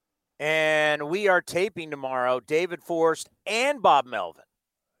 And we are taping tomorrow, David Forst and Bob Melvin.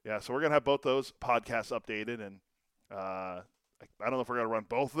 Yeah, so we're going to have both those podcasts updated. And I don't know if we're going to run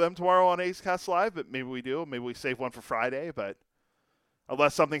both of them tomorrow on A's Cast Live, but maybe we do. Maybe we save one for Friday. But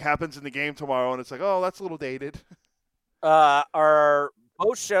unless something happens in the game tomorrow and it's like, oh, that's a little dated. Are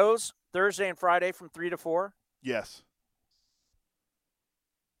both shows Thursday and Friday from 3 to 4? Yes.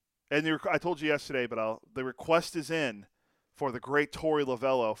 And I told you yesterday, but the request is in for the great Torey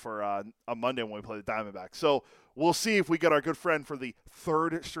Lovello for on Monday when we play the Diamondbacks. So we'll see if we get our good friend for the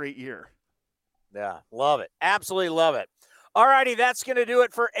 3rd straight year. Yeah, love it. Absolutely love it. All righty, that's going to do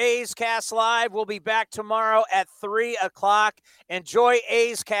it for A's Cast Live. We'll be back tomorrow at 3 o'clock. Enjoy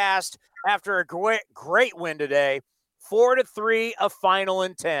A's Cast after a great win today. 4-3, a final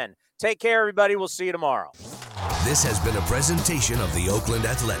in 10. Take care, everybody. We'll see you tomorrow. This has been a presentation of the Oakland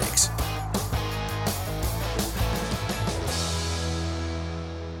Athletics.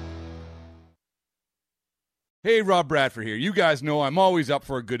 Hey, Rob Bradford here. You guys know I'm always up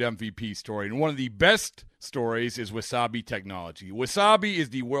for a good MVP story, and one of the best stories is Wasabi Technology. Wasabi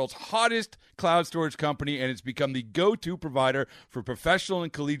is the world's hottest cloud storage company, and it's become the go-to provider for professional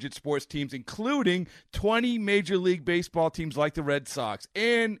and collegiate sports teams, including 20 Major League Baseball teams like the Red Sox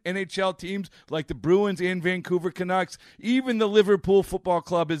and NHL teams like the Bruins and Vancouver Canucks. Even the Liverpool Football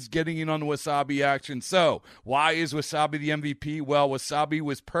Club is getting in on the Wasabi action. So, why is Wasabi the MVP? Well, Wasabi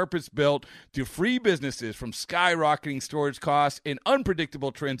was purpose-built to free businesses from skyrocketing storage costs and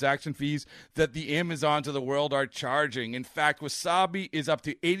unpredictable transaction fees that the Amazons of the world are charging. In fact, Wasabi is up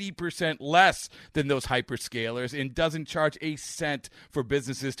to 80% less than those hyperscalers and doesn't charge a cent for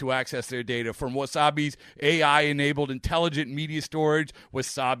businesses to access their data. From Wasabi's AI-enabled intelligent media storage,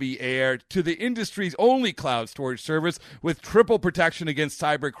 Wasabi Air, to the industry's only cloud storage service with triple protection against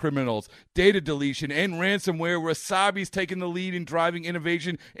cyber criminals, data deletion, and ransomware, Wasabi's taken the lead in driving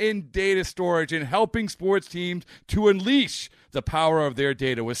innovation in data storage and helping sports teams to unleash the power of their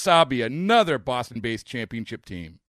data. Wasabi, another Boston-based championship team.